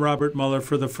heard from Robert Mueller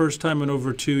for the first time in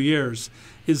over 2 years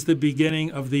is the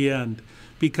beginning of the end.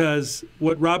 Because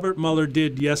what Robert Mueller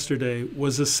did yesterday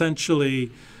was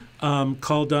essentially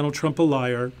call Donald Trump a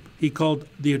liar. He called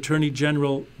the Attorney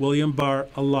General, William Barr,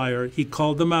 a liar. He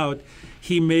called them out.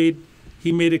 He made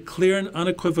it clear and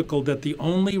unequivocal that the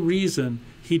only reason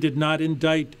he did not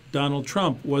indict Donald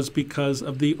Trump was because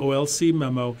of the OLC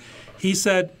memo. He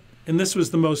said, and this was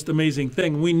the most amazing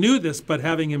thing, we knew this, but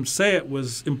having him say it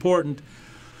was important.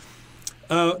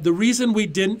 The reason we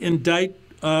didn't indict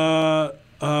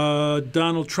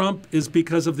Donald Trump is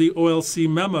because of the OLC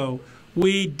memo.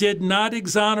 We did not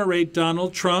exonerate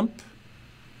Donald Trump,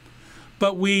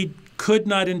 but we could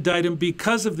not indict him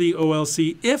because of the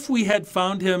OLC. If we had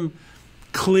found him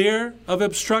clear of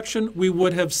obstruction, we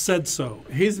would have said so.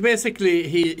 He's basically,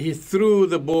 he threw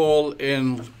the ball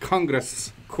in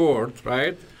Congress court,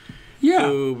 right? Yeah.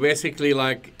 To basically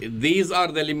like, these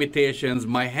are the limitations.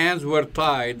 My hands were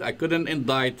tied. I couldn't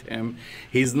indict him.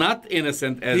 He's not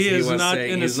innocent, as he was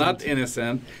saying. He's not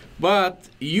innocent. But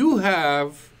you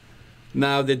have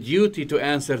now the duty to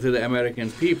answer to the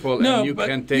American people, and you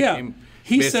can take him.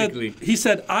 He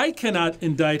said, I cannot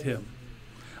indict him.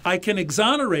 I can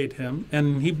exonerate him.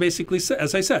 And he basically said,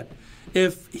 as I said,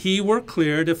 if he were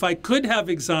cleared, if I could have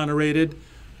exonerated,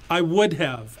 I would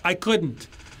have. I couldn't.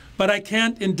 But I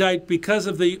can't indict because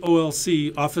of the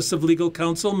OLC, Office of Legal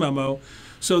Counsel memo.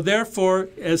 So therefore,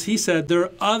 as he said, there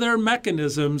are other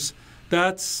mechanisms.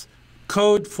 That's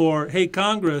code for, hey,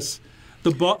 Congress,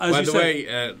 by the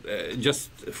way,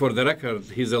 just for the record,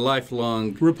 he's a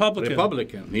lifelong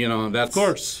Republican. You know, that's, of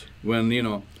course, when, you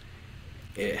know.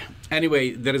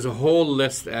 Anyway, there is a whole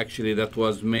list actually that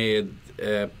was made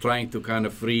trying to kind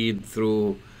of read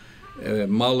through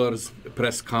Mueller's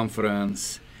press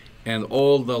conference and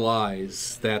all the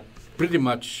lies that pretty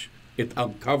much it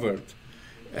uncovered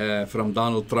from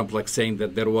Donald Trump, like saying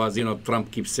that there was, you know,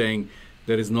 Trump keeps saying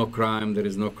there is no crime,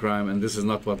 and this is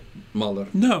not what Mueller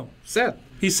said.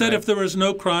 He said if there was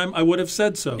no crime, I would have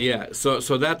said so. Yeah, so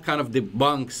that kind of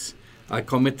debunks, I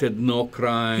committed no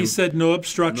crime. He said no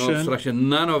obstruction. No obstruction,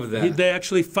 none of that. They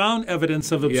actually found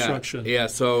evidence of obstruction. Yeah,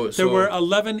 so there were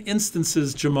 11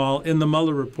 instances, Jamal, in the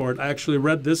Mueller report. I actually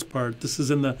read this part. This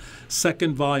is in the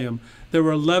second volume. There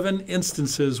were 11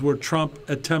 instances where Trump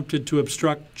attempted to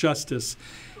obstruct justice.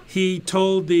 He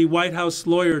told the White House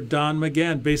lawyer, Don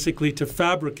McGahn, basically to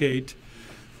fabricate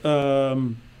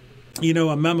you know,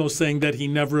 a memo saying that he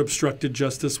never obstructed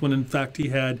justice when in fact he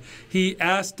had. He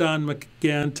asked Don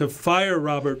McGahn to fire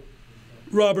Robert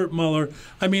Mueller.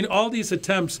 I mean, all these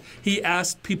attempts, he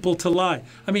asked people to lie.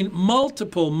 I mean,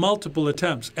 multiple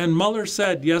attempts. And Mueller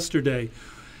said yesterday,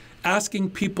 asking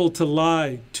people to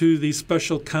lie to the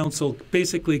special counsel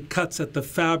basically cuts at the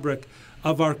fabric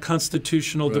of our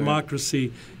constitutional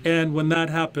democracy. And when that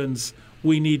happens,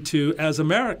 we need to, as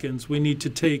Americans, we need to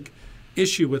take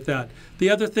issue with that. The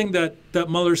other thing that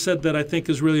Mueller said that I think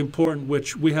is really important,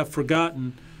 which we have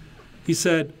forgotten, he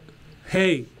said,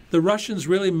 hey, the Russians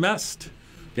really messed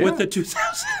with the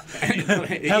 2000.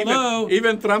 Hello.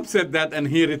 Even Trump said that, and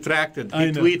he retracted.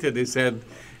 He tweeted, he said,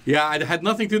 yeah, it had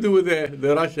nothing to do with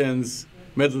the Russians.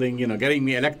 meddling, getting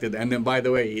me elected. And then, by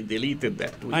the way, he deleted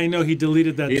that tweet. I know he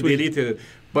deleted that tweet. He deleted it.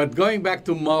 But going back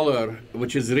to Mueller,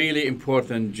 which is really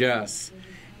important, Jess,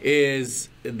 is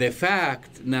the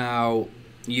fact now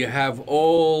you have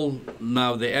all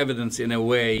now the evidence in a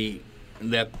way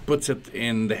that puts it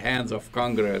in the hands of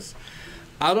Congress.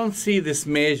 I don't see this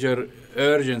major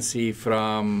urgency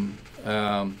from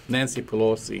Nancy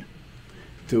Pelosi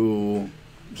to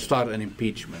start an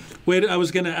impeachment. Wait, I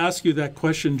was going to ask you that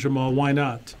question, Jamal. Why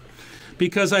not?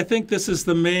 Because I think this is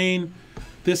the main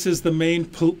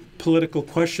political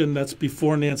question that's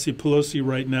before Nancy Pelosi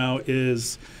right now.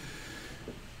 Is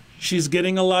she's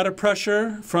getting a lot of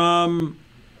pressure from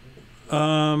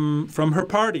her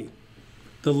party.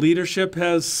 The leadership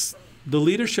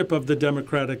of the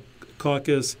Democratic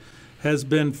caucus has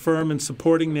been firm in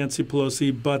supporting Nancy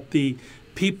Pelosi, but the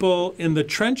people in the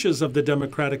trenches of the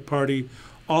Democratic Party,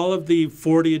 all of the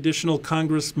 40 additional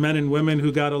congressmen and women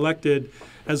who got elected,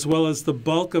 as well as the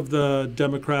bulk of the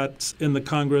Democrats in the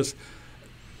Congress,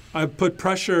 I've put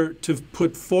pressure to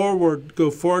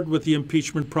go forward with the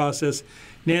impeachment process.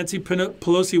 Nancy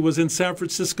Pelosi was in San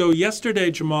Francisco yesterday,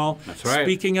 Jamal, That's right.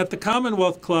 speaking at the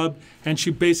Commonwealth Club, and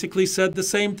she basically said the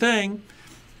same thing.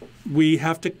 We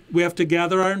have to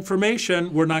gather our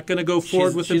information. We're not going to go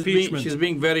forward with impeachment. She's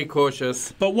being very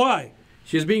cautious. But why?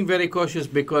 She's being very cautious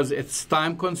because it's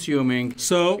time-consuming.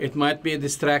 So it might be a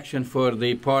distraction for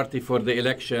the party for the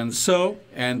elections. So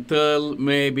until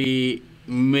maybe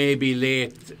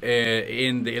late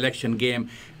in the election game.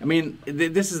 I mean,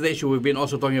 this is the issue. We've been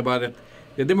also talking about it.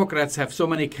 The Democrats have so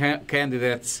many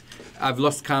candidates. I've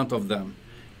lost count of them.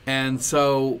 And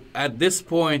so at this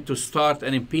point, to start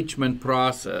an impeachment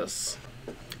process,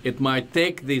 it might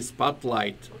take the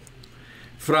spotlight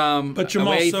from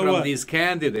Jamal, away so from what? these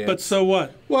candidates. But so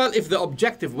what? Well, if the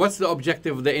objective, what's the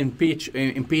objective of the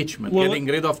impeachment? Well, getting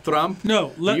rid of Trump?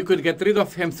 No. You could get rid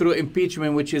of him through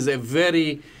impeachment, which is a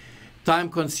very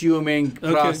time-consuming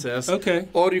process. Okay.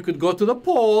 Or you could go to the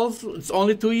polls. It's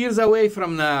only 2 years away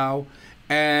from now,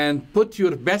 and put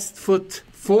your best foot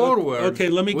forward. Okay,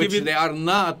 let me which give you. They are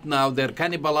not now. They're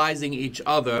cannibalizing each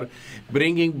other,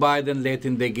 bringing Biden late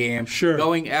in the game. Sure.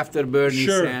 Going after Bernie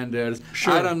Sure. Sanders.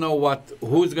 Sure. I don't know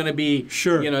who's going to be.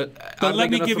 Sure. But let are they me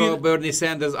going to give throw you. Bernie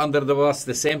Sanders under the bus?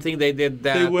 The same thing they did.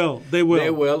 They will. They will.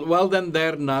 They will. Well, then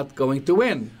they're not going to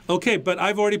win. Okay, but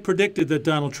I've already predicted that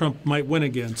Donald Trump might win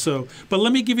again. So, but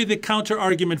let me give you the counter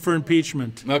argument for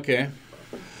impeachment. Okay.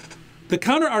 The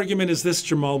counter argument is this,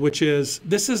 Jamal, which is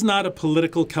this is not a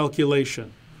political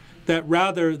calculation. That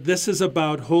rather, this is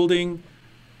about holding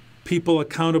people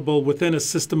accountable within a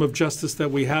system of justice that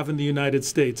we have in the United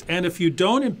States. And if you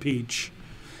don't impeach,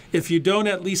 if you don't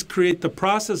at least create the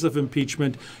process of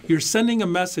impeachment, you're sending a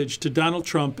message to Donald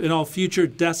Trump and all future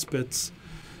despots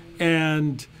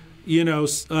and,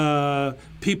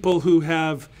 people who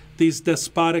have these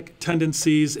despotic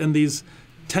tendencies and these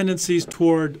tendencies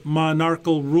toward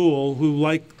monarchical rule, who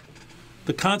like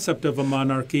the concept of a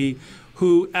monarchy,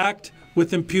 who act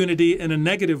with impunity in a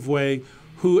negative way,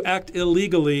 who act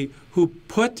illegally, who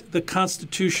put the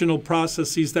constitutional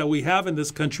processes that we have in this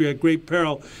country at great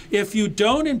peril. If you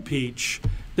don't impeach,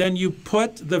 then you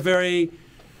put the very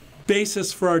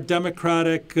basis for our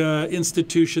democratic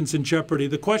institutions in jeopardy.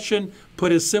 The question,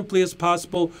 put as simply as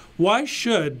possible, why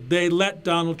should they let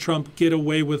Donald Trump get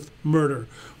away with murder?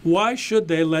 Why should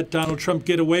they let Donald Trump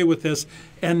get away with this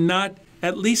and not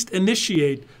at least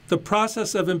initiate the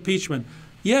process of impeachment?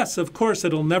 Yes, of course,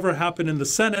 it'll never happen in the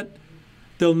Senate.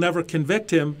 They'll never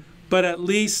convict him, but at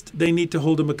least they need to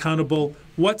hold him accountable.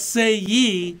 What say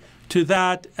ye to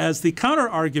that as the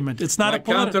counter-argument? It's not My a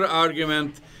political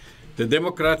counter-argument, the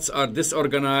Democrats are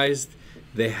disorganized.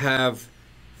 They have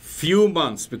few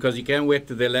months, because you can't wait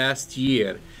to the last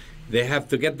year. They have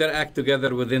to get their act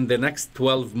together within the next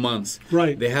 12 months.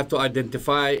 Right. They have to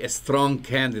identify a strong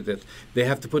candidate. They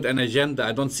have to put an agenda.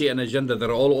 I don't see an agenda.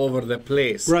 They're all over the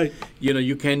place. Right.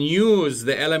 You can use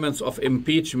the elements of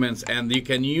impeachments, and you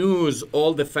can use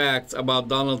all the facts about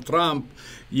Donald Trump,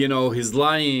 his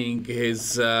lying,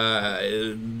 his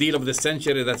deal of the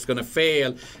century that's going to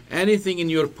fail, anything in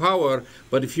your power.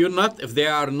 But if they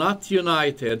are not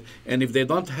united, and if they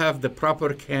don't have the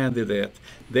proper candidate,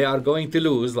 they are going to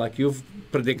lose, like you've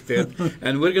predicted,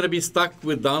 and we're going to be stuck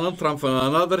with Donald Trump for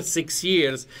another 6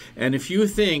 years. And if you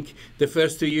think the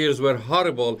first 2 years were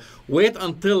horrible, wait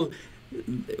until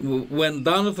when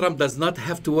Donald Trump does not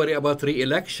have to worry about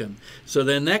re-election. So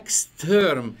the next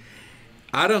term,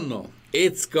 I don't know,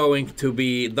 it's going to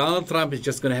be, Donald Trump is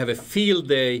just going to have a field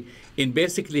day in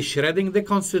basically shredding the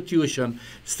Constitution,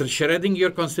 shredding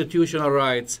your constitutional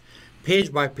rights,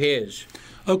 page by page.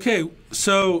 Okay,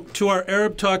 so to our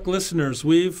Arab Talk listeners,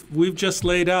 we've just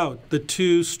laid out the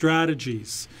two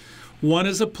strategies. One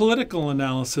is a political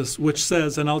analysis, which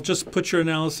says, and I'll just put your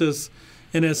analysis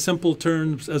in as simple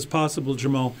terms as possible,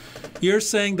 Jamal. You're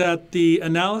saying that the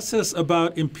analysis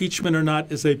about impeachment or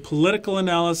not is a political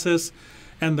analysis,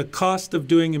 and the cost of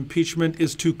doing impeachment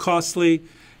is too costly,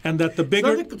 and that the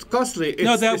bigger... It's not costly.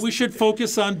 We should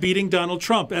focus on beating Donald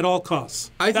Trump at all costs.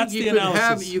 I That's think the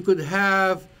analysis. you could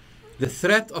have the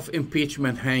threat of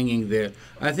impeachment hanging there.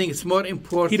 I think it's more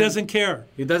important. He doesn't care.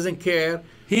 He doesn't care.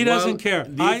 He doesn't care.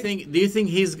 Do you think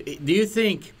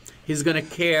he's going to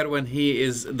care when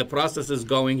the process is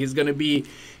going? It's going to be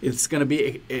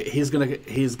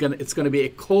a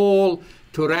call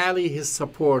to rally his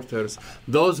supporters,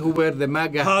 those who wear the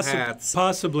MAGA hats,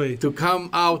 possibly to come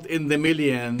out in the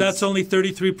millions. That's only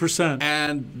 33%.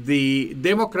 And the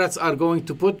Democrats are going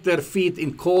to put their feet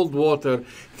in cold water,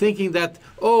 thinking that,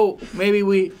 maybe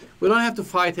we don't have to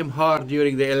fight him hard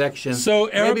during the election. So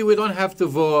maybe we don't have to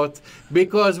vote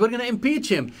because we're going to impeach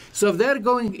him. So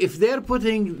if they're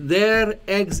putting their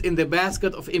eggs in the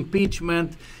basket of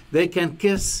impeachment, they can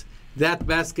kiss that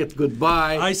basket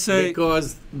goodbye,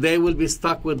 because they will be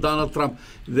stuck with Donald Trump.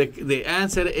 The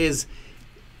answer is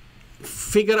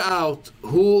figure out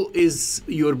who is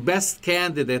your best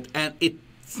candidate, and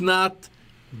it's not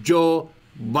Joe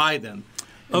Biden.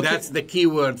 Okay. That's the key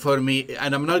word for me,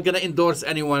 and I'm not going to endorse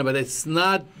anyone, but it's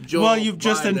not Joe Biden. Well, you've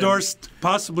just endorsed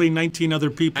possibly 19 other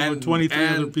people or 23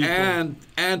 other people.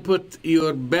 And put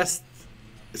your best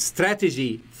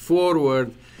strategy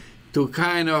forward to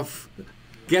kind of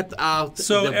get out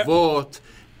the vote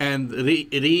and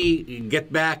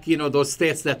get back, those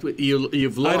states that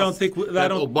you've lost. I don't think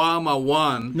Obama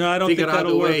won. No, I don't Figure think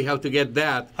that'll out a way work. how to get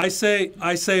that. I say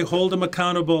hold them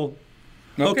accountable.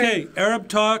 Okay, Arab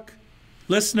Talk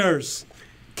listeners,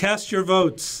 cast your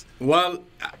votes. Well,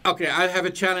 okay, I have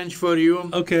a challenge for you.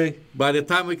 Okay. By the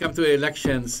time we come to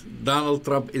elections, Donald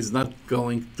Trump is not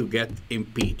going to get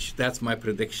impeached. That's my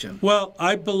prediction. Well,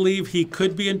 I believe he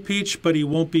could be impeached, but he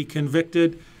won't be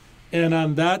convicted. And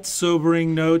on that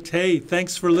sobering note, hey,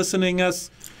 thanks for listening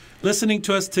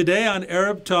to us today on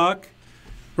Arab Talk.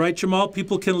 Right, Jamal?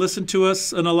 People can listen to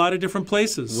us in a lot of different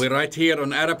places. We're right here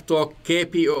on Arab Talk,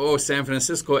 KPOO San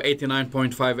Francisco,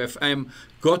 89.5 FM.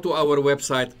 Go to our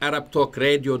website,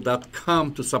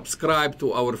 arabtalkradio.com, to subscribe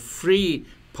to our free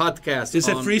podcast. Is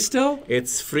it free still?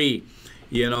 It's free.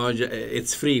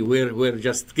 It's free. We're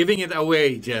just giving it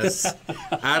away, Jess.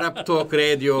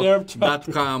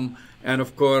 arabtalkradio.com. And,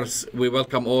 of course, we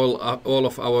welcome all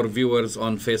of our viewers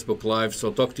on Facebook Live.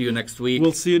 So talk to you next week.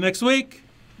 We'll see you next week.